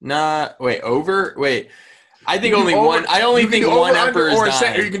 Over? Wait. I think only one. I only think one Emperor is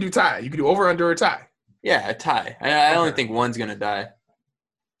dying. Or you can do tie. You can do over, under, or tie. Yeah, a tie. I only think one's going to die.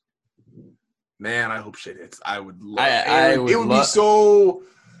 Man, I hope shit hits. I would love it. It would be so...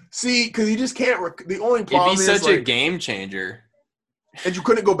 See, because you just can't... The only problem is... It'd be such a game changer. And you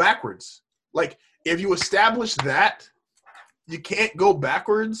couldn't go backwards. Like, if you establish that, you can't go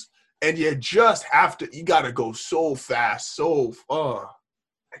backwards, and you just have to... You got to go so fast,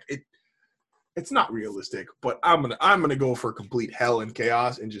 It's not realistic, but I'm gonna go for complete hell and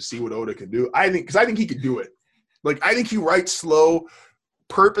chaos and just see what Oda can do. I think he could do it. Like, I think he writes slow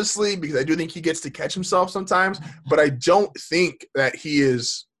purposely because I do think he gets to catch himself sometimes, but I don't think that he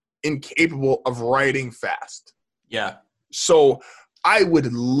is incapable of writing fast. Yeah. So I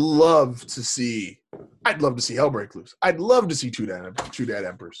would love to see hell break loose. I'd love to see two Dead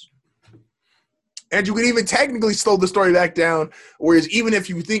Emperors. And you can even technically slow the story back down, whereas even if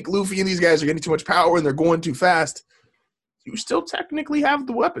you think Luffy and these guys are getting too much power and they're going too fast, you still technically have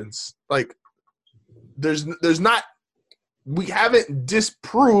the weapons. Like, there's not, we haven't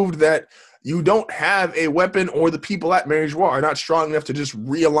disproved that you don't have a weapon or the people at Mary Joie are not strong enough to just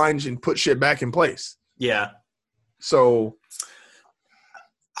realign and put shit back in place. Yeah. So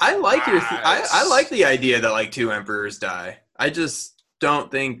I like I like the idea that like 2 emperors die. I just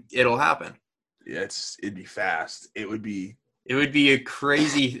don't think it'll happen. Yeah, it'd be fast. It would be a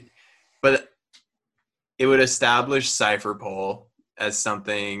crazy, but it would establish Cypher Pole as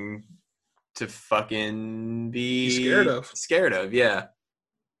something to fucking be scared of, yeah.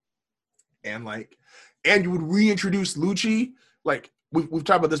 And you would reintroduce Lucci. Like, we've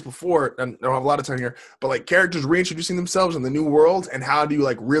talked about this before, and I don't have a lot of time here, but like characters reintroducing themselves in the new world, and how do you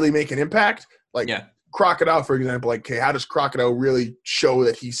like really make an impact? Like, yeah. Crocodile, for example, like, okay, how does Crocodile really show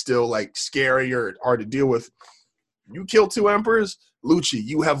that he's still like scary or hard to deal with? You kill 2 emperors, Lucci,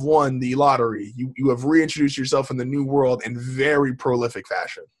 you have won the lottery. You have reintroduced yourself in the new world in very prolific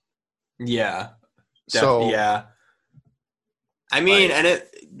fashion. Yeah. So yeah. I mean, and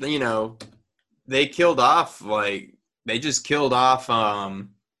it, you know, they killed off they just killed off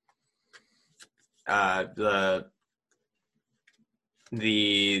the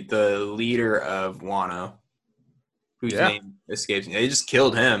leader of Wano, whose name escapes me. They just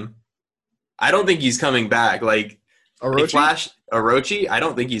killed him. I don't think he's coming back. Like, Orochi? I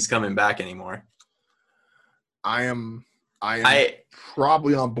don't think he's coming back anymore. I am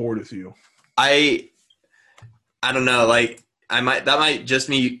probably on board with you. I don't know. Like, that might just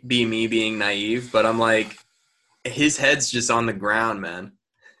be me being naive, but I'm like, his head's just on the ground, man.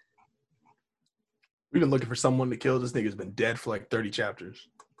 We've been looking for someone to kill. This nigga's been dead for like 30 chapters.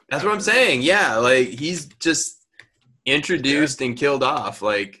 That's what I'm saying. Yeah, like, he's just introduced and killed off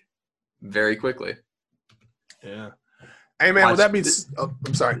like very quickly. Yeah. Hey man, with that being,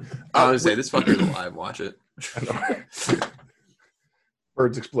 I'm sorry. I was gonna say this fucker's alive. Watch it.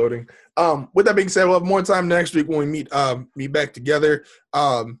 Birds exploding. With that being said, we'll have more time next week when we meet back together.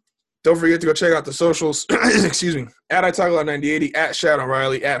 Don't forget to go check out the socials. Excuse me. At I Talk About 9080, at Shadow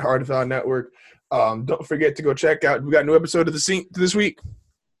Riley, at Hard to Found Network. Don't forget to go check out. We got a new episode of the scene this week.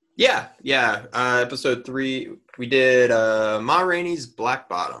 Yeah. Episode 3. We did Ma Rainey's Black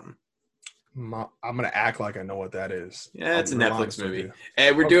Bottom. I'm gonna act like I know what that is. Yeah, it's a Netflix movie.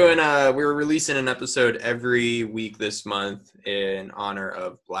 Hey, we're releasing an episode every week this month in honor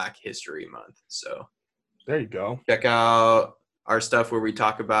of Black History Month. So there you go. Check out our stuff where we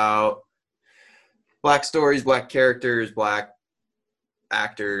talk about Black stories, Black characters, Black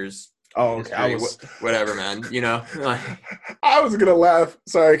actors. Oh, okay. Whatever, man. You know, I was gonna laugh.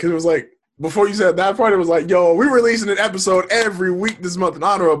 Sorry, because it was like, before you said that part, it was like, yo, we're releasing an episode every week this month in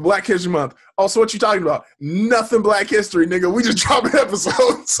honor of Black History Month. Also, what you talking about? Nothing Black History, nigga. We just dropping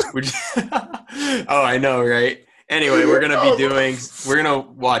episodes. Oh, I know, right? Anyway, we're gonna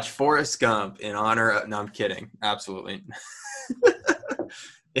watch Forrest Gump in honor of, no, I'm kidding. Absolutely.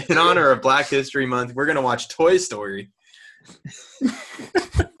 In honor of Black History Month, we're gonna watch Toy Story.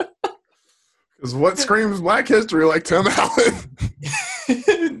 Because what screams Black History like Tim Allen?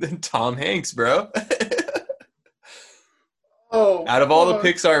 Tom Hanks, bro. Out of all the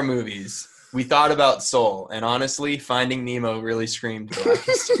Pixar movies, we thought about Soul, and honestly, Finding Nemo really screamed Black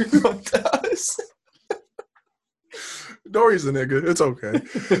History Month to us. Dory's a nigga. It's okay.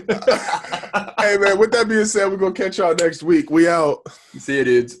 Hey, man, with that being said, we're going to catch y'all next week. We out. See you,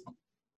 dudes.